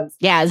systems.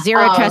 Yeah,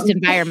 zero trust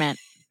environment.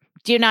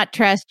 Do not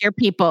trust your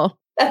people.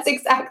 That's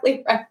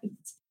exactly right.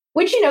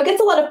 Which,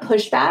 gets a lot of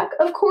pushback,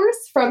 of course,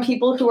 from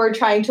people who are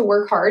trying to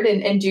work hard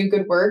and do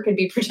good work and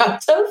be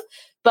productive.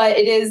 But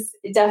it is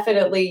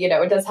definitely,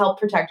 it does help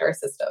protect our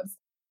systems.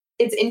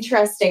 It's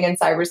interesting in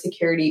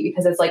cybersecurity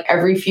because it's like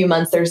every few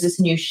months there's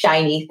this new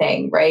shiny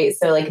thing, right?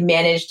 So like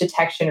managed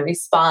detection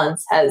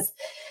response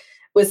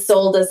was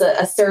sold as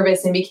a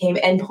service and became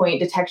endpoint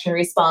detection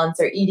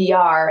response or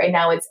EDR, and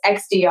now it's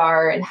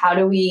XDR. And how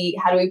do we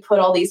put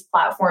all these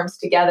platforms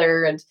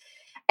together? And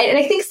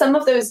I think some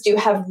of those do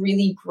have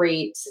really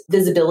great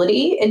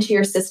visibility into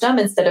your system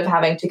instead of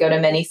having to go to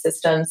many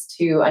systems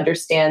to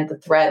understand the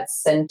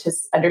threats and to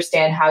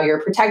understand how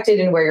you're protected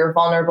and where you're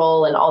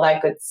vulnerable and all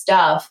that good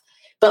stuff.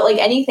 But like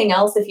anything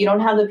else, if you don't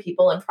have the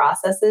people and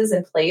processes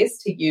in place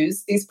to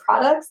use these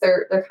products,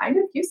 they're kind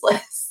of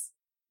useless.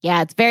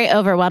 Yeah, it's very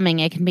overwhelming.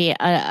 It can be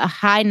a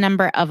high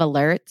number of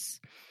alerts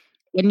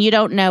and you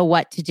don't know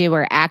what to do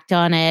or act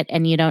on it.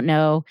 And you don't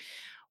know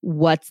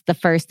what's the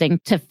first thing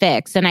to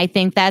fix. And I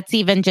think that's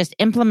even just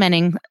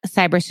implementing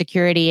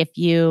cybersecurity, if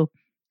you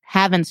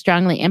haven't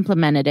strongly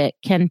implemented it,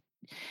 can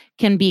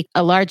be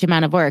a large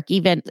amount of work.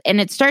 And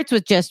it starts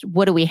with just,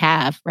 what do we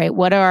have, right?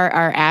 What are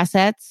our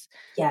assets?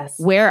 Yes.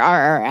 Where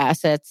are our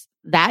assets?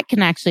 That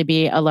can actually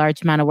be a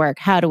large amount of work.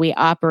 How do we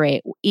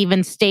operate?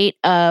 Even state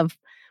of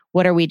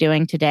what are we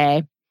doing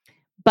today?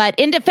 But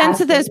in defense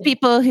of those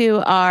people who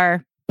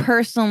are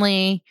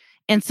personally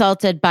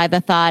insulted by the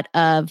thought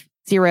of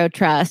zero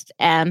trust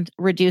and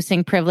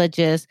reducing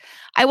privileges,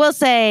 I will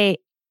say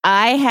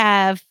I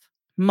have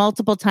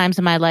multiple times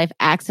in my life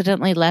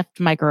accidentally left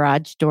my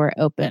garage door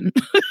open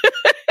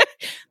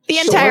the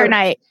entire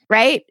night,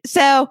 right?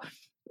 So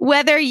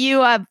whether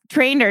you are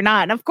trained or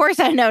not, and of course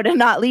I know to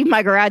not leave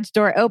my garage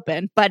door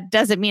open, but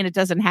doesn't mean it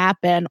doesn't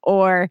happen.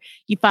 Or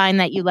you find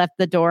that you left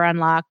the door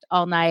unlocked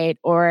all night,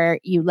 or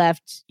you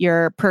left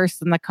your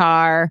purse in the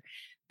car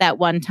that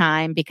one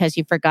time because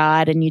you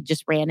forgot and you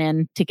just ran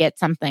in to get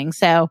something.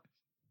 So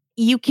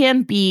you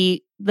can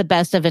be the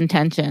best of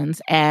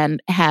intentions and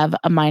have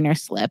a minor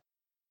slip.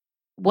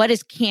 What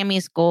is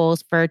Cammie's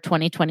goals for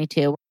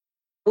 2022?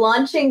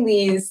 Launching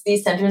these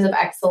centers of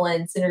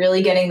excellence and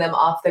really getting them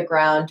off the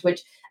ground,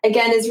 which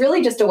again is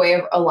really just a way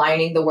of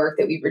aligning the work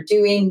that we were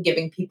doing,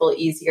 giving people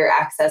easier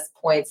access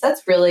points.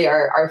 That's really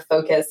our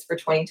focus for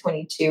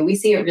 2022. We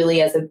see it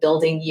really as a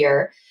building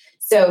year.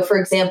 So for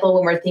example,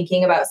 when we're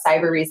thinking about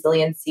cyber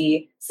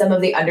resiliency, some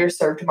of the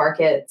underserved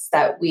markets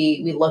that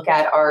we look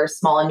at are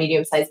small and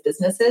medium-sized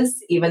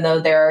businesses, even though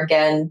there are,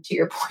 again, to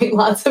your point,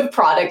 lots of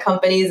product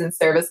companies and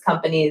service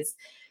companies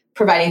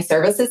providing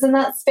services in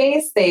that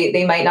space.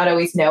 They might not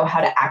always know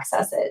how to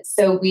access it.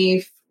 So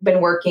we've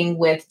been working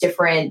with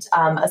different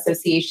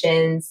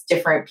associations,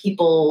 different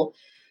people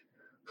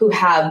who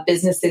have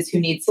businesses who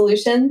need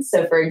solutions.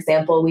 So for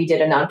example, we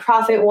did a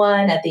nonprofit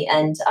one at the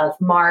end of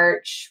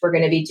March. We're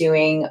going to be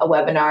doing a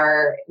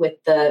webinar with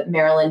the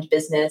Maryland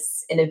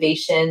Business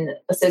Innovation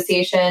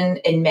Association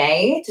in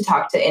May to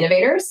talk to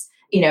innovators,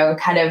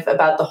 kind of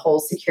about the whole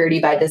security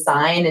by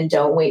design and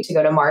don't wait to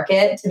go to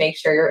market to make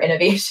sure your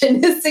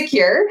innovation is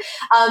secure.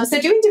 So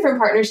doing different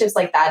partnerships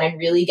like that and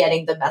really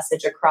getting the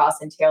message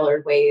across in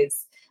tailored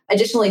ways.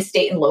 Additionally,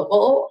 state and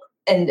local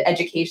and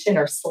education,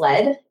 or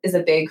SLED, is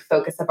a big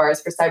focus of ours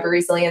for cyber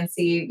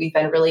resiliency. We've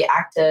been really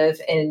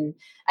active in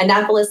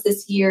Annapolis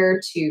this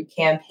year to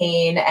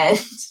campaign and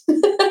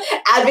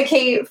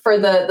advocate for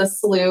the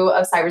slew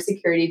of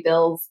cybersecurity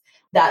bills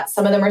that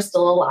some of them are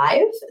still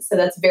alive. So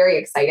that's very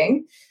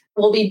exciting.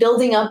 We'll be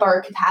building up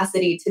our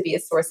capacity to be a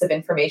source of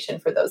information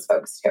for those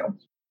folks too.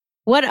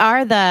 What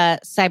are the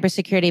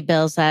cybersecurity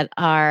bills that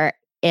are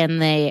in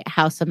the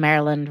House of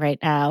Maryland right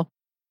now?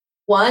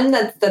 One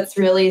that's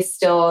really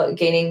still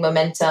gaining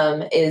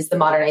momentum is the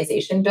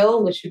modernization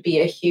bill, which would be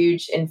a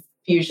huge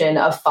infusion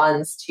of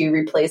funds to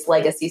replace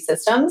legacy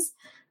systems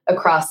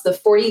across the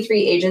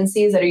 43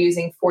 agencies that are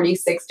using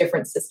 46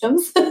 different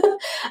systems.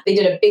 They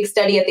did a big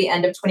study at the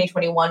end of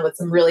 2021 with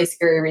some really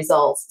scary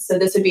results. So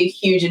this would be a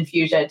huge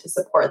infusion to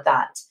support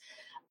that.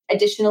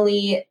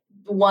 Additionally,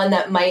 one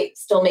that might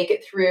still make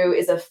it through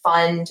is a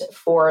fund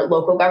for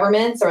local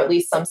governments, or at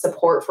least some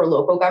support for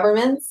local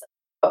governments.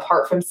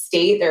 Apart from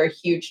state, they're a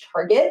huge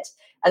target,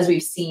 as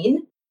we've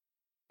seen.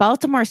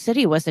 Baltimore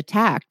City was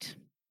attacked,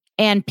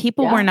 and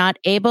people were not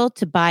able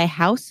to buy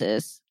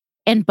houses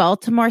in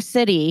Baltimore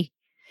City.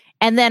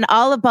 And then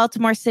all of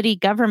Baltimore City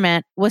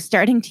government was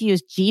starting to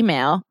use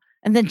Gmail.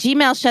 And then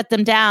Gmail shut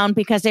them down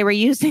because they were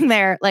using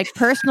their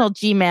personal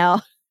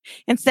Gmail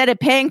instead of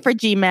paying for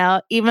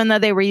Gmail, even though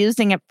they were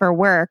using it for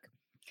work.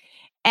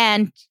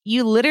 And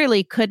you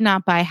literally could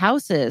not buy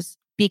houses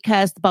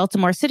because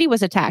Baltimore City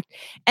was attacked.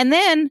 And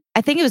then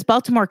I think it was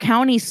Baltimore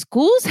County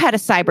schools had a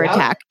cyber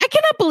attack. I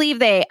cannot believe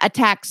they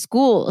attacked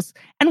schools.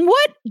 And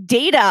what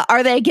data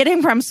are they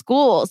getting from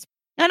schools?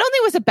 Not only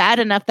was it bad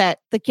enough that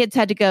the kids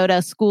had to go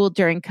to school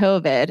during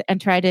COVID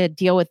and try to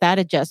deal with that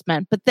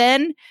adjustment, but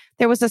then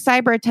there was a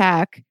cyber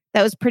attack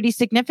that was pretty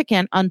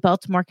significant on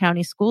Baltimore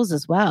County schools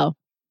as well.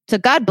 So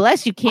God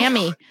bless you,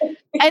 Cammie. And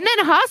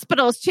then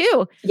hospitals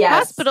too. Yes.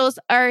 Hospitals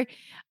are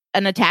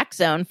an attack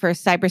zone for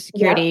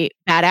cybersecurity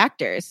bad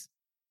actors.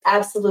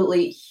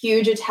 Absolutely.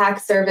 Huge attack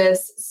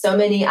service. So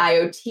many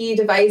IoT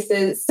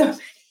devices. So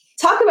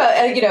talk about,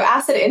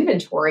 asset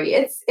inventory.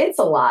 It's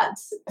a lot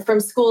from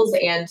schools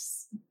and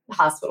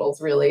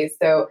hospitals, really.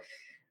 So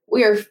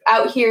we are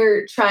out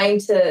here trying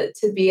to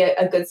be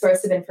a good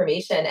source of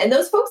information. And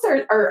those folks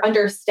are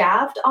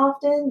understaffed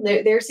often.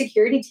 Their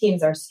security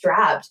teams are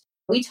strapped.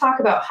 We talk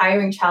about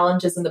hiring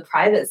challenges in the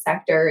private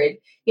sector. And,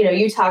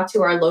 you talk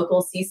to our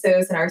local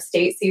CISOs and our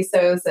state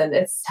CISOs, and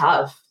it's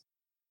tough.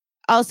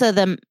 Also,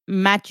 the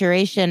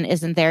maturation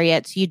isn't there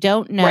yet. So you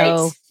don't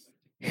know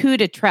who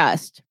to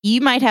trust.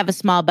 You might have a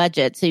small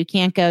budget, so you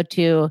can't go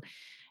to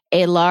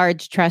a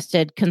large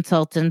trusted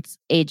consultants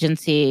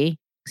agency.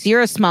 So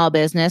you're a small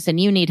business and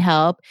you need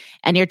help,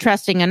 and you're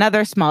trusting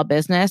another small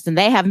business and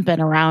they haven't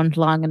been around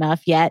long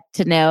enough yet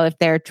to know if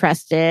they're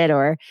trusted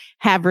or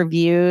have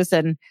reviews.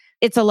 And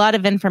it's a lot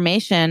of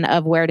information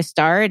of where to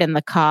start and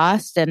the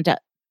cost. And the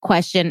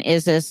question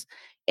is,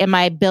 am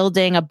I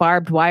building a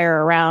barbed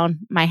wire around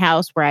my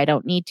house where I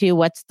don't need to?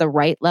 What's the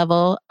right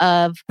level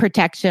of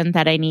protection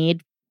that I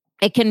need?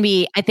 It can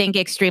be, I think,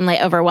 extremely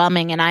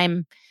overwhelming, and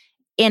I'm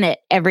in it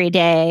every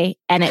day.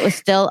 And it was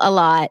still a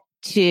lot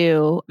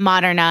to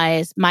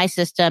modernize my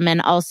system.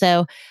 And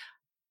also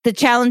the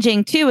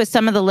challenging too is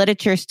some of the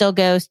literature still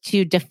goes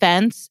to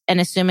defense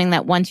and assuming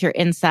that once you're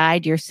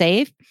inside, you're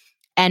safe.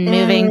 And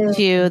moving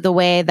to the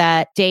way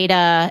that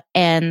data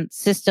and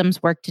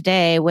systems work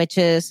today, which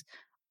is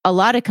a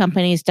lot of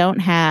companies don't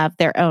have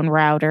their own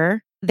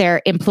router.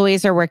 Their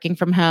employees are working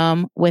from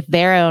home with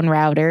their own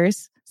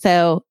routers.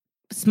 So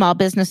small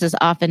businesses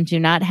often do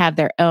not have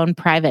their own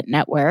private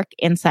network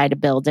inside a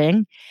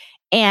building.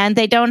 And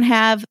they don't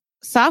have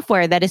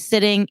software that is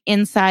sitting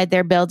inside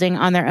their building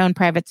on their own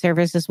private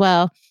servers as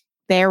well.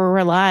 They're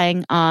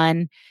relying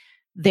on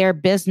their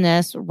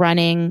business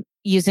running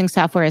using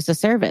software as a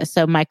service.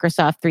 So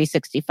Microsoft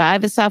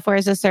 365 is software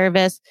as a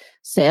service.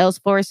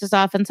 Salesforce is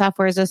often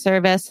software as a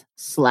service.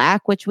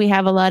 Slack, which we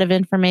have a lot of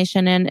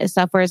information in, is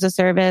software as a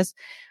service.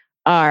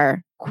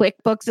 Our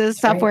QuickBooks is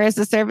software as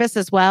a service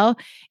as well.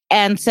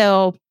 And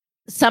so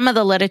some of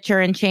the literature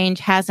and change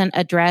hasn't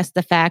addressed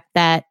the fact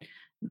that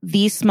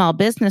these small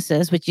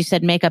businesses, which you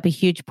said make up a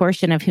huge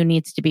portion of who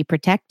needs to be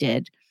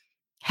protected,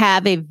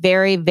 have a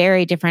very,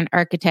 very different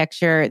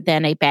architecture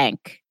than a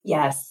bank.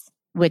 Yes.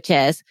 Which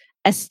is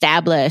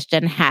established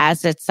and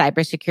has its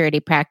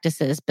cybersecurity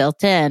practices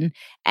built in,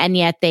 and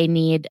yet they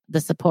need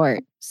the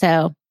support.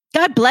 So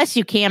God bless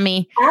you,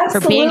 Cammie, for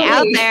being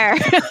out there.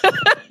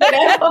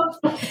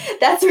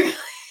 That's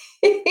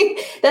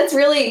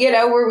really,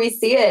 where we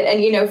see it.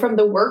 And, from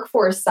the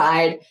workforce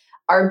side,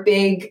 our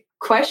big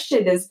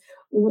question is,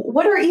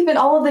 what are even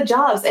all of the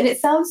jobs? And it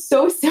sounds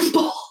so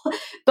simple,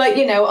 but,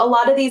 a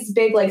lot of these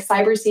big, like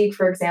CyberSeek,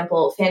 for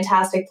example,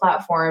 fantastic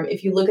platform.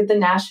 If you look at the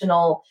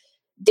national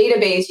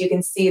database, you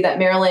can see that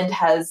Maryland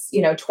has,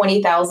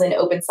 20,000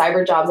 open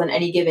cyber jobs on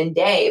any given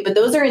day, but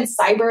those are in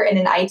cyber and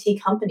in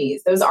IT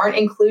companies. Those aren't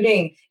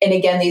including, and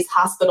again, these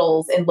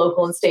hospitals and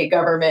local and state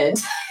government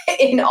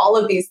in all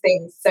of these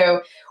things.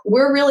 So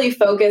we're really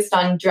focused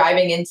on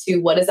driving into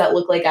what does that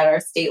look like at our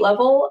state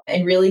level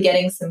and really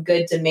getting some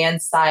good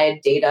demand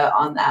side data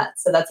on that.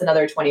 So that's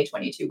another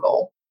 2022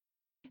 goal.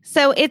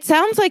 So it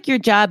sounds like your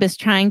job is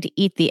trying to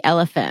eat the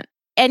elephant.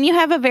 And you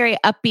have a very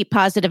upbeat,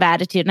 positive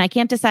attitude. And I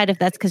can't decide if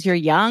that's because you're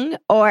young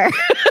or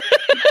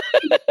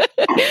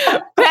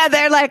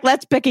they're like,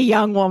 let's pick a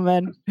young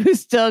woman who's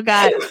still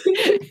going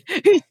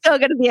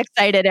to be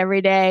excited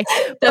every day.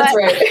 That's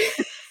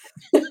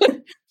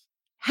right.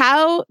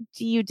 How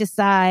do you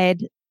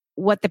decide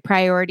what the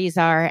priorities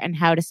are and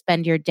how to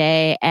spend your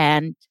day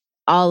and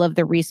all of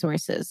the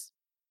resources?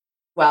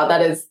 Wow,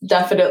 that is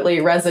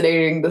definitely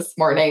resonating this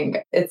morning.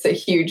 It's a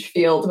huge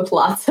field with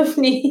lots of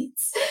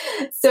needs.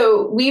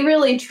 So we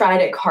really try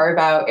to carve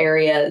out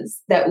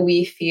areas that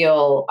we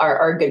feel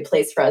are a good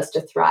place for us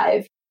to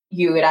thrive.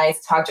 You and I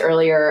talked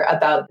earlier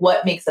about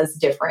what makes us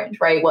different,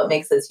 right? What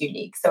makes us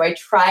unique. So I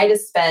try to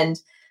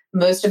spend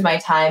most of my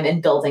time in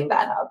building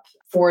that up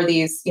for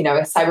these,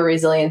 cyber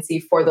resiliency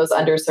for those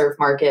underserved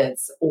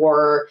markets,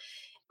 or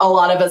a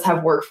lot of us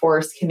have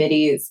workforce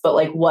committees, but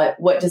like what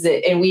does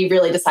it, and we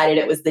really decided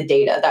it was the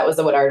data. That was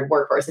what our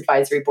workforce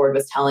advisory board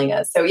was telling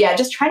us. So yeah,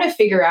 just trying to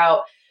figure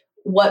out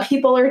what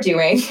people are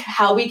doing,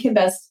 how we can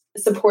best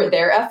support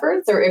their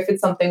efforts or if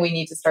it's something we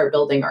need to start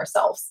building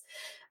ourselves.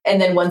 And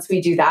then once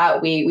we do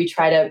that, we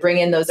try to bring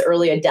in those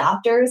early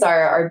adopters,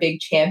 our big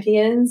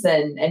champions,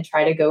 and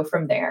try to go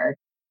from there.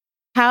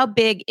 How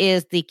big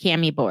is the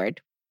CAMI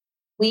board?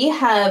 We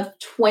have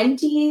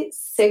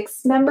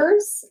 26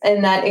 members,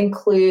 and that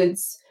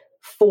includes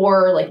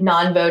 4 like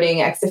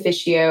non-voting ex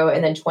officio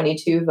and then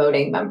 22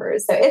 voting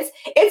members. So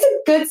it's a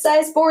good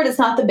sized board. It's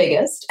not the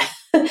biggest,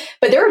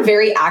 but they're a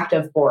very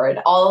active board.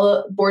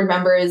 All board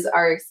members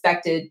are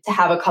expected to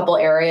have a couple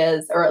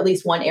areas or at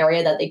least one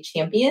area that they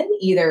champion,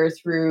 either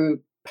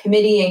through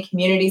committee and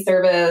community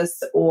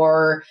service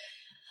or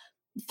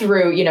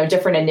through,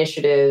 different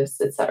initiatives,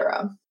 et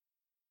cetera.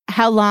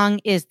 How long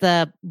is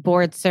the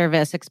board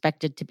service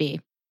expected to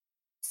be?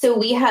 So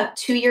we have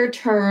 2-year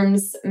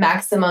terms,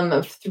 maximum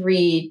of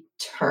 3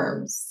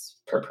 terms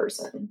per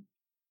person.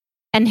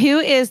 And who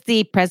is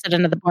the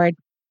president of the board?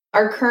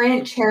 Our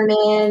current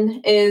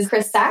chairman is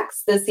Chris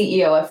Sachs, the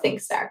CEO of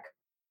ThinkStack.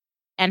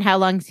 And how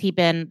long has he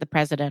been the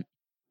president?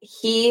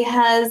 He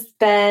has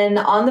been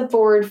on the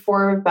board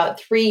for about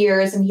 3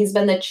 years, and he's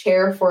been the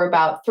chair for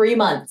about 3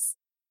 months.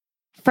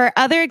 For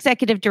other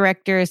executive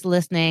directors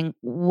listening,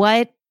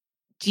 what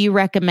do you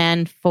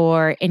recommend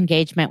for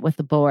engagement with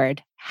the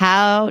board?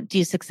 How do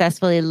you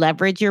successfully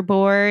leverage your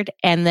board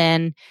and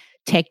then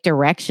take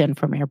direction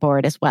from your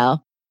board as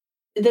well?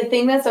 The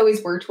thing that's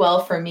always worked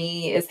well for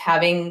me is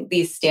having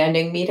these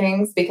standing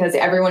meetings because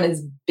everyone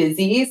is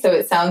busy. So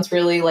it sounds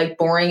really like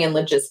boring in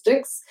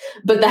logistics,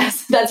 but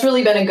that's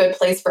really been a good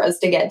place for us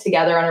to get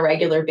together on a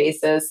regular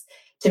basis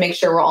to make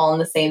sure we're all on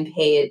the same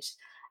page.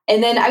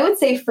 And then I would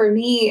say for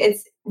me,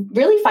 it's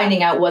really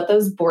finding out what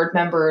those board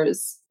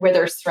members, where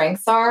their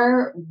strengths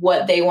are,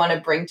 what they want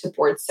to bring to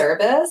board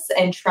service,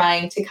 and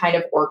trying to kind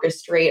of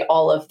orchestrate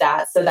all of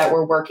that so that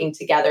we're working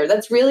together.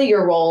 That's really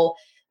your role,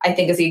 I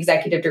think, as the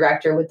executive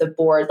director with the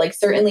board, like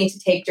certainly to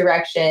take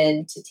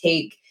direction, to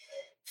take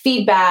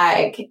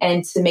feedback,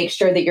 and to make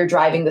sure that you're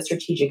driving the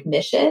strategic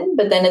mission.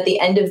 But then at the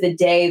end of the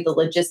day, the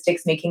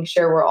logistics, making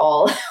sure we're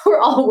all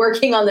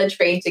working on the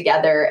train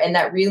together. And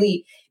that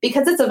really,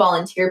 because it's a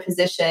volunteer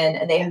position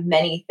and they have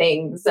many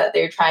things that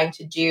they're trying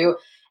to do,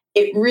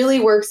 it really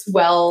works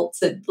well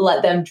to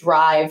let them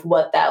drive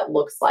what that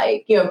looks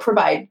like,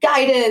 provide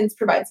guidance,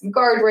 provide some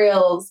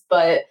guardrails.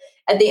 But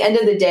at the end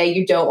of the day,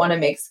 you don't want to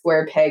make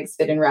square pegs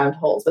fit in round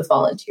holes with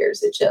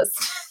volunteers. It's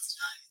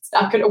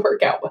not going to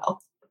work out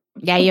well.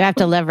 Yeah, you have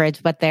to leverage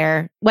what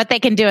they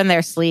can do in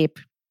their sleep.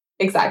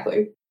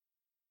 Exactly.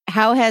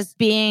 How has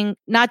being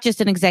not just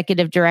an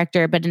executive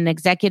director, but an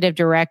executive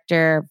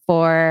director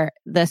for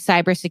the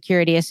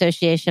Cybersecurity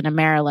Association of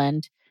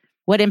Maryland,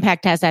 what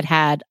impact has that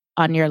had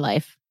on your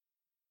life?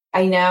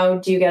 I now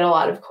do get a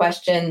lot of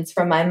questions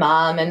from my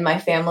mom and my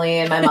family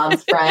and my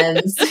mom's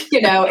friends.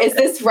 Is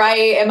this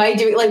right? Am I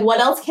doing,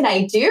 what else can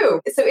I do?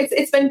 So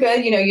it's been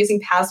good,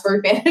 using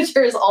password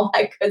managers, all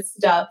that good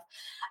stuff.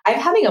 I'm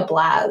having a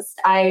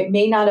blast. I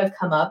may not have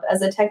come up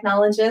as a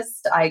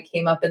technologist. I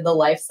came up in the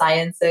life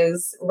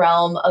sciences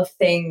realm of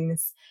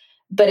things,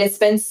 but it's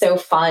been so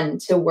fun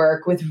to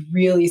work with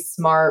really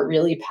smart,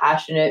 really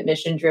passionate,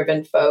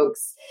 mission-driven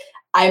folks.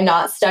 I'm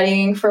not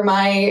studying for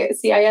my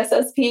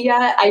CISSP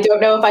yet. I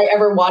don't know if I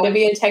ever want to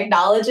be a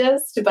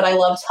technologist, but I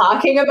love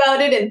talking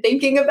about it and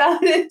thinking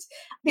about it.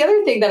 The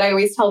other thing that I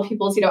always tell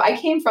people is, I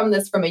came from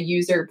this from a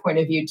user point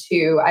of view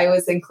too. I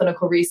was in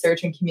clinical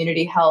research and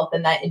community health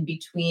and that in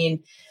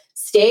between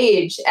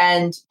stage,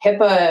 and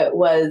HIPAA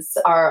was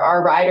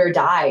our ride or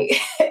die.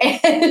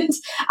 And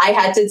I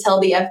had to tell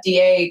the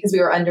FDA, because we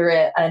were under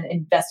an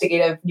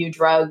investigative new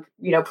drug,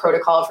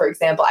 protocol, for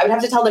example, I would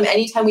have to tell them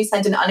anytime we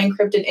sent an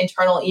unencrypted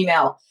internal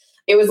email.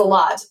 It was a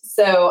lot.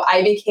 So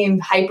I became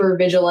hyper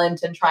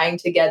vigilant and trying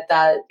to get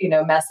that,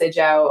 message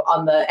out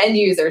on the end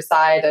user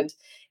side. And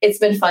it's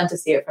been fun to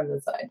see it from the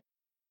side.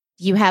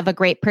 You have a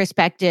great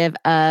perspective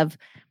of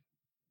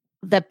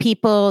the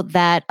people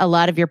that a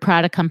lot of your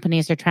product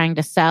companies are trying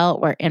to sell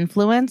or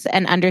influence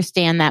and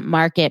understand that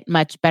market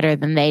much better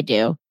than they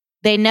do.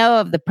 They know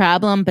of the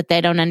problem, but they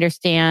don't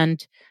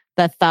understand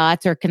the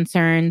thoughts or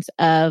concerns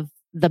of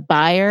the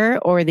buyer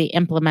or the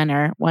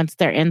implementer once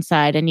they're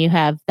inside, and you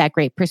have that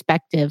great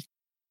perspective.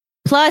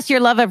 Plus, your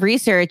love of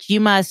research,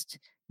 you must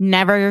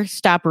never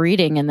stop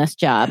reading in this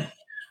job.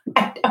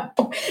 I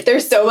know.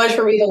 There's so much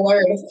for me to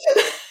learn.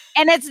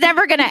 And it's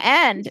never going to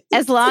end.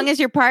 As long as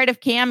you're part of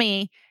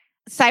CAMI,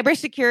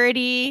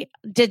 cybersecurity,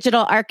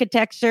 digital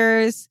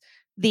architectures,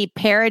 the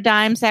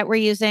paradigms that we're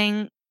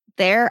using,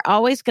 they're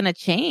always going to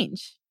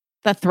change.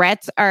 The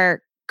threats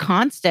are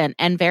constant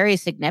and very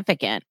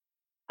significant.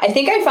 I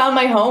think I found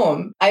my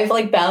home.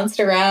 I've bounced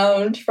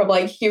around from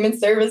human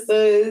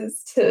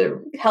services to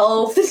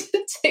health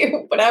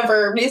to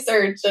whatever,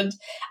 research. And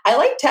I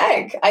like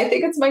tech. I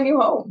think it's my new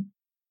home.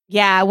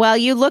 Yeah, well,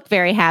 you look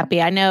very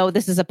happy. I know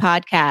this is a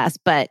podcast,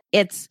 but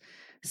it's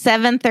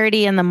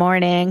 7:30 in the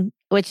morning,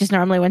 which is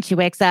normally when she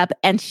wakes up,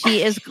 and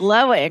she is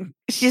glowing.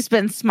 She's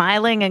been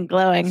smiling and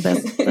glowing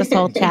this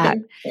whole chat.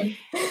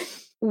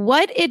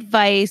 What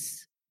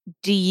advice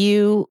do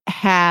you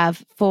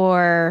have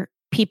for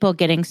people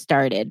getting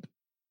started?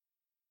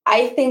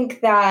 I think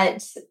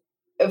that,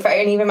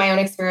 and even my own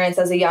experience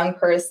as a young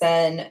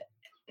person,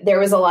 there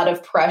was a lot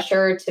of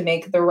pressure to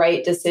make the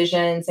right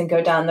decisions and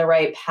go down the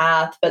right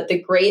path. But the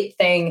great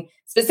thing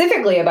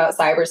specifically about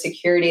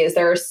cybersecurity is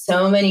there are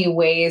so many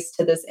ways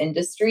to this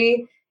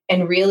industry.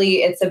 And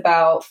really, it's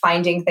about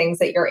finding things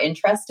that you're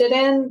interested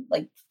in,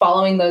 like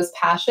following those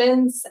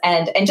passions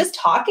and just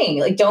talking.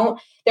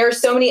 There are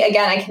so many,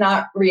 again, I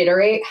cannot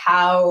reiterate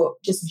how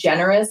just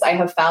generous I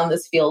have found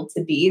this field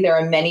to be. There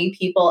are many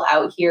people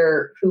out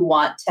here who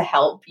want to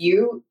help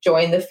you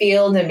join the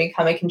field and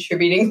become a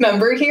contributing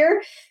member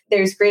here.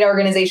 There's great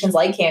organizations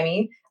like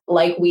CAMI,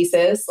 like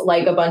WESIS,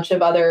 like a bunch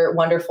of other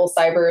wonderful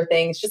cyber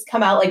things just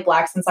come out, like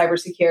Blacks in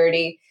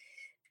Cybersecurity.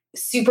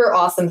 Super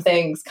awesome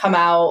things come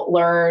out,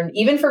 learn,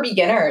 even for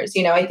beginners.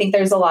 I think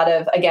there's a lot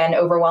of, again,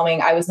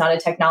 overwhelming. I was not a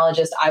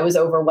technologist. I was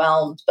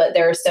overwhelmed, but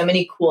there are so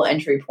many cool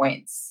entry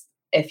points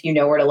if you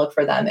know where to look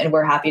for them. And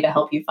we're happy to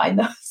help you find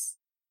those.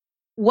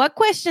 What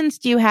questions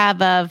do you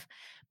have of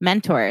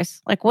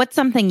mentors? Like, what's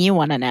something you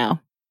want to know?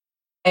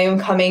 I am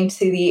coming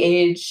to the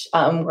age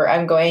where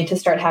I'm going to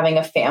start having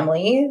a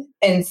family.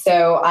 And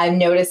so I'm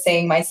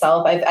noticing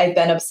myself, I've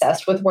been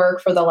obsessed with work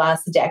for the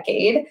last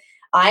decade.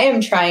 I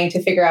am trying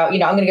to figure out, I'm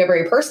going to go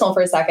very personal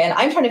for a second.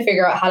 I'm trying to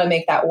figure out how to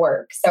make that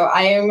work. So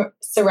I am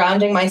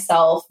surrounding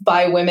myself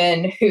by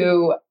women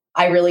who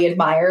I really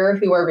admire,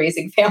 who are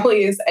raising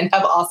families and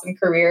have awesome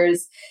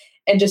careers,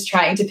 and just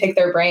trying to pick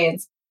their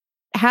brains.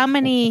 How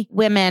many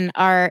women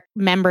are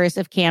members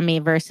of CAMI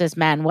versus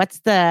men? What's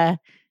the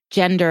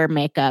gender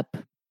makeup?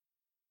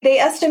 They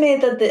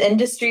estimate that the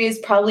industry is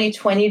probably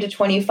 20 to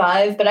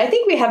 25, but I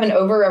think we have an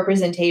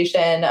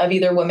overrepresentation of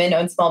either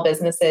women-owned small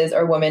businesses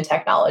or women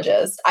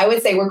technologists. I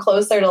would say we're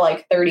closer to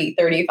like 30,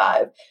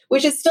 35,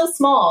 which is still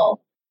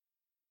small.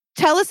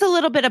 Tell us a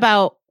little bit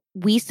about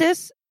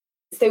WESIS.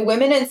 So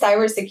Women in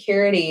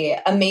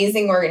Cybersecurity,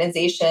 amazing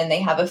organization.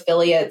 They have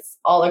affiliates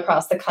all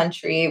across the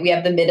country. We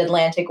have the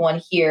Mid-Atlantic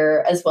one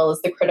here, as well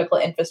as the Critical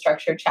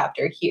Infrastructure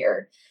chapter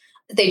here.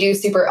 They do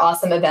super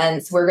awesome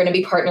events. We're going to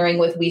be partnering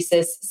with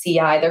WESIS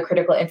CI, their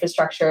critical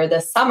infrastructure,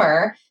 this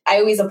summer. I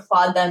always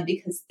applaud them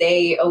because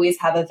they always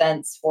have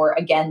events for,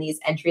 again, these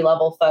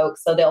entry-level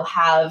folks. So they'll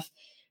have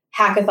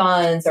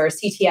hackathons or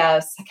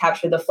CTFs,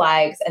 capture the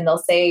flags, and they'll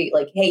say,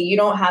 like, hey, you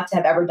don't have to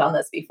have ever done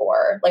this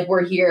before. Like,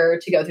 we're here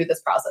to go through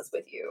this process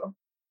with you.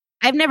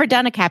 I've never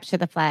done a capture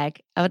the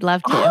flag. I would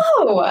love to.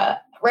 Oh,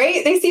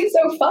 right? They seem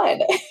so fun.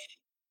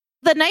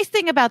 The nice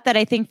thing about that,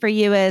 I think, for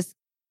you is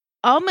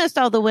almost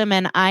all the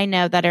women I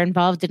know that are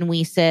involved in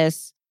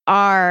WESIS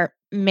are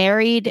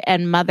married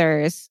and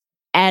mothers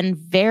and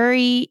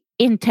very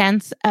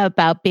intense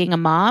about being a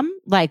mom.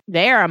 Like,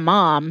 they're a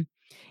mom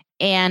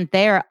and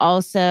they're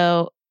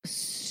also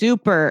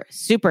super,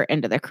 super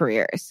into their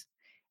careers.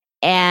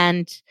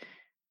 And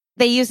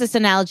they use this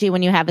analogy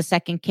when you have a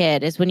second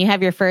kid is when you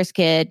have your first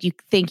kid, you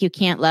think you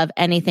can't love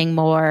anything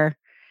more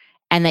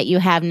and that you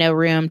have no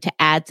room to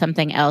add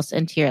something else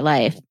into your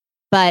life.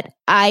 But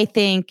I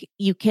think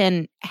you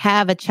can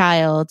have a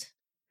child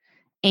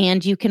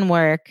and you can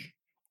work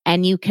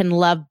and you can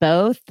love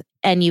both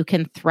and you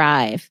can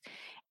thrive.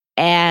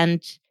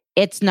 And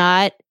it's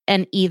not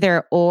an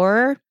either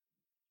or.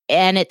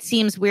 And it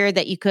seems weird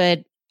that you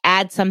could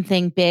add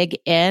something big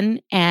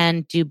in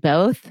and do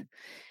both,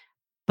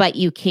 but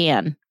you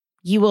can.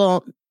 You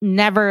will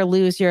never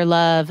lose your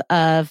love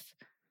of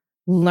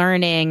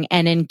learning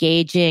and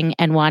engaging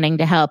and wanting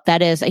to help.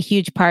 That is a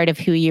huge part of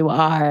who you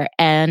are.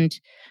 And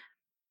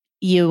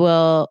you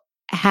will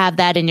have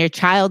that, and your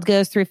child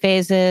goes through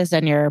phases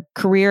and your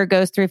career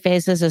goes through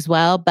phases as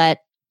well. But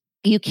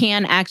you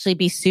can actually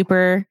be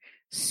super,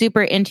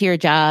 super into your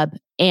job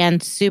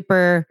and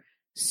super,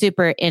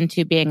 super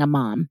into being a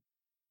mom.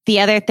 The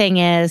other thing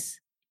is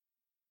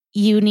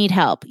you need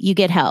help. You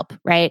get help,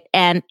 right?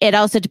 And it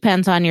also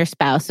depends on your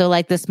spouse. So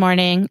like this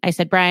morning, I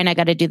said, Brian, I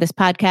got to do this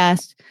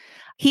podcast.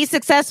 He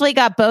successfully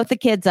got both the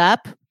kids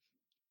up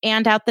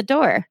and out the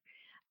door.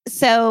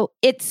 So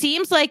it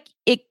seems like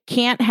it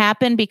can't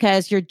happen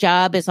because your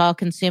job is all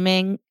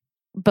consuming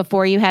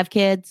before you have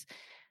kids,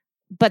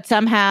 but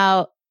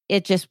somehow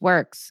it just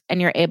works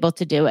and you're able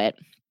to do it.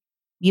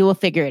 You will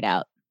figure it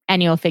out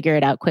and you'll figure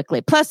it out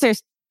quickly. Plus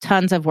there's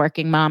tons of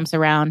working moms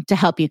around to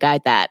help you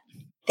guide that.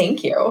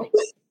 Thank you.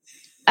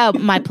 Oh,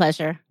 my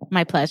pleasure.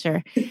 My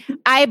pleasure.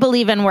 I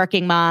believe in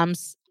working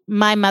moms.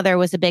 My mother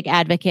was a big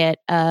advocate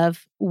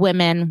of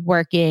women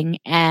working,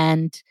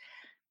 and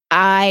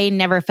I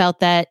never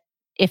felt that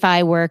if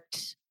I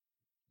worked,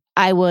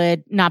 I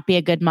would not be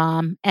a good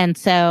mom. And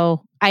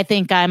so I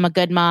think I'm a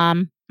good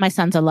mom. My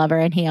son's a lover,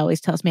 and he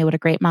always tells me what a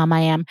great mom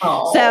I am.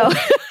 Aww. So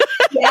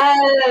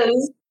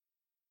yes.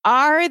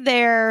 Are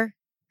there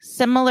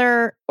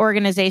similar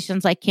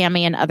organizations like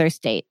CAMI in other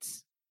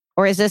states?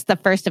 Or is this the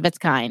first of its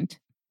kind?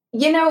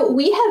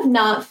 We have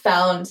not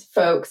found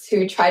folks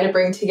who try to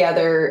bring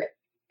together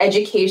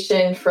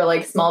education for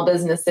like small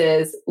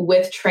businesses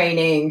with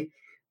training,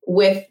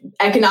 with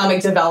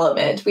economic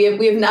development. We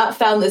have not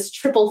found this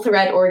triple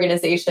threat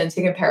organization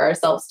to compare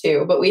ourselves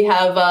to, but we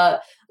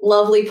have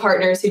lovely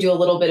partners who do a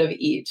little bit of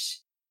each.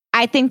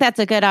 I think that's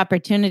a good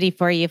opportunity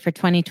for you for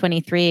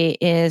 2023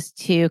 is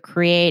to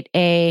create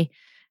a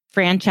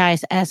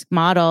franchise-esque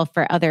model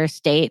for other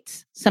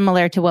states,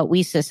 similar to what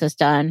WeSys has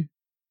done.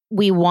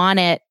 We want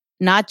it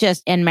not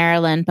just in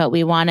Maryland, but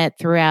we want it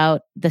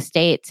throughout the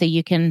state. So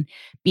you can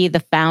be the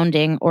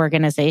founding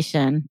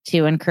organization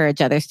to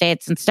encourage other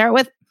states and start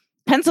with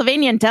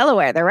Pennsylvania and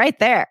Delaware. They're right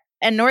there.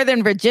 And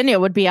Northern Virginia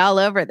would be all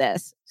over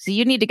this. So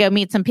you need to go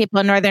meet some people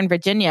in Northern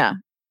Virginia.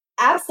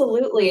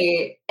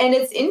 Absolutely. And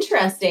it's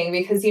interesting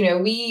because,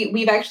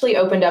 we've actually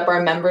opened up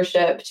our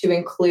membership to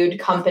include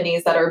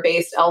companies that are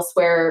based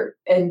elsewhere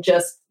and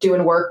just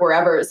doing work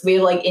wherever. So we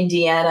have like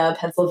Indiana,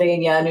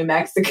 Pennsylvania, New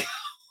Mexico.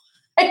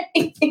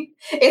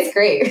 It's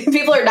great.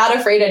 People are not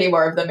afraid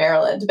anymore of the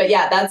Maryland. But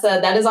yeah,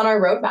 that is on our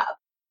roadmap.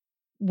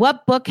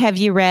 What book have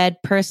you read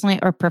personally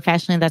or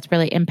professionally that's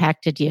really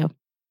impacted you?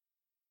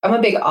 I'm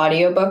a big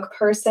audiobook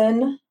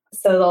person.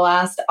 So the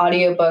last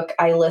audiobook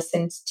I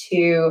listened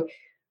to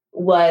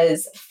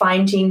was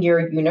Finding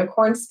Your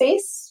Unicorn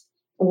Space,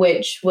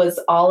 which was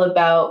all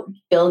about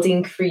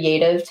building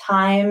creative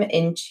time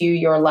into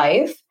your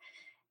life.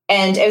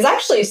 And it was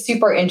actually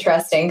super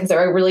interesting because it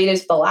related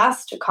to the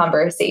last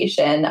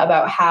conversation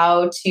about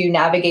how to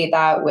navigate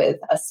that with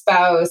a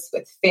spouse,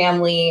 with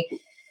family,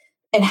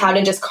 and how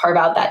to just carve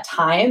out that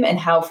time, and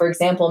how, for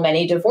example,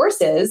 many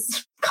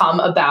divorces come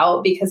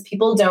about because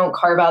people don't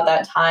carve out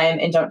that time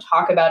and don't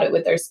talk about it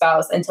with their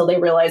spouse until they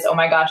realize, oh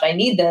my gosh, I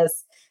need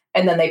this.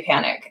 And then they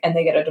panic and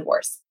they get a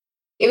divorce.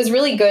 It was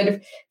really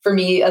good for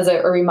me as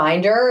a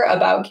reminder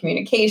about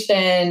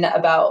communication,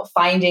 about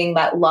finding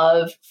that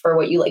love for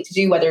what you like to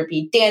do, whether it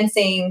be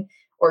dancing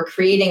or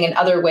creating in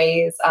other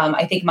ways.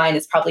 I think mine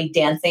is probably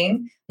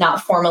dancing,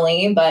 not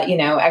formally, but,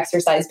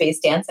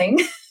 exercise-based dancing.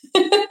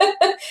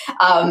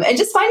 And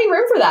just finding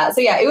room for that.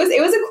 So yeah, it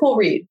was a cool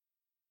read.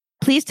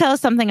 Please tell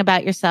us something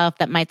about yourself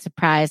that might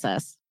surprise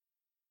us.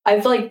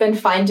 I've been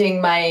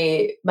finding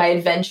my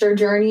adventure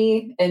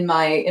journey in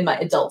my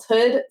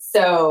adulthood.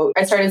 So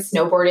I started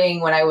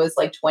snowboarding when I was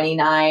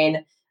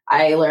 29.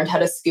 I learned how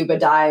to scuba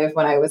dive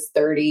when I was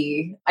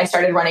 30. I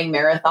started running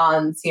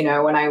marathons,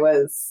 when I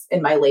was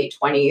in my late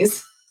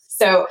 20s.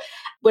 So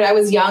when I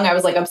was young, I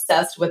was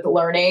obsessed with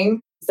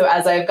learning. So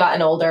as I've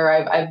gotten older,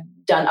 I've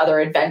done other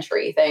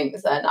adventure-y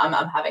things, and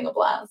I'm having a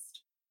blast.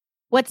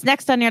 What's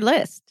next on your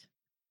list?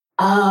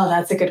 Oh,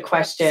 that's a good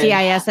question.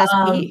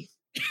 CISSP.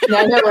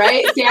 No,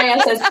 right?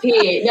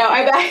 CISSP. No,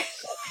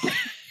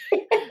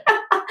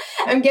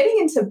 I'm getting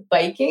into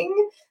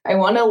biking. I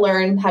want to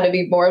learn how to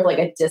be more of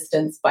a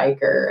distance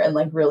biker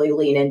and really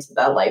lean into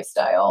that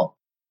lifestyle.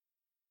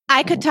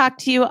 I could talk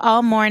to you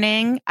all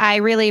morning. I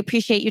really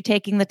appreciate you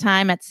taking the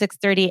time at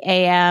 6:30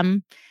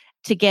 a.m.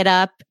 to get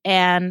up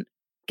and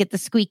get the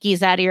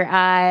squeakies out of your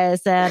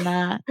eyes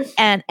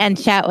and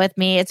chat with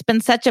me. It's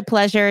been such a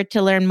pleasure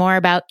to learn more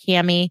about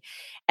Cami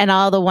and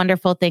all the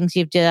wonderful things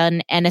you've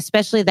done, and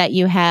especially that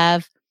you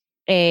have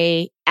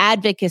a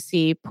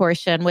advocacy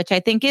portion, which I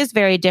think is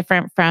very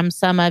different from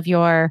some of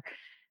your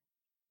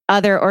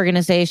other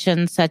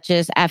organizations such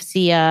as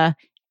AFCEA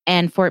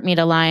and Fort Meade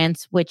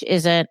Alliance, which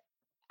isn't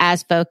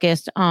as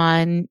focused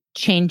on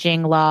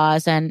changing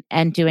laws and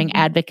doing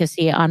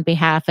advocacy on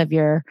behalf of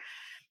your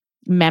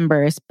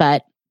members.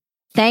 But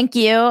thank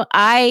you.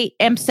 I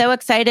am so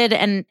excited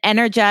and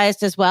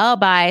energized as well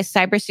by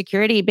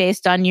cybersecurity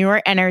based on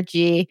your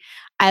energy.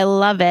 I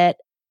love it.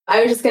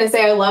 I was just going to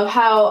say, I love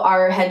how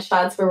our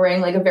headshots were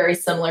wearing a very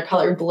similar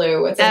color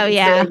blue. It's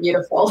very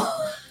beautiful.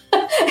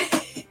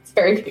 It's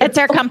very beautiful. It's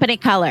our company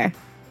color.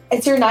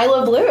 It's your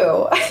Nyla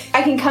blue.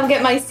 I can come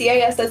get my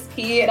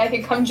CISSP and I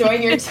can come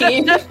join your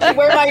team and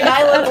wear my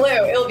Nyla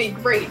blue. It'll be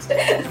great.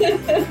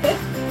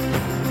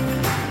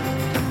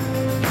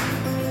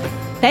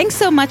 Thanks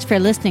so much for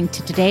listening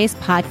to today's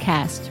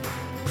podcast.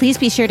 Please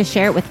be sure to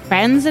share it with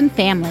friends and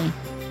family.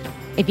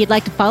 If you'd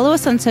like to follow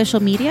us on social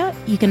media,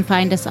 you can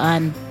find us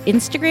on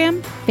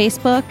Instagram,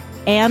 Facebook,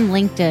 and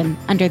LinkedIn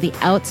under the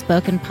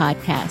Outspoken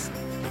Podcast.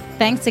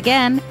 Thanks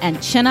again, and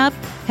chin up,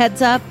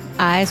 heads up,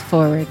 eyes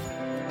forward.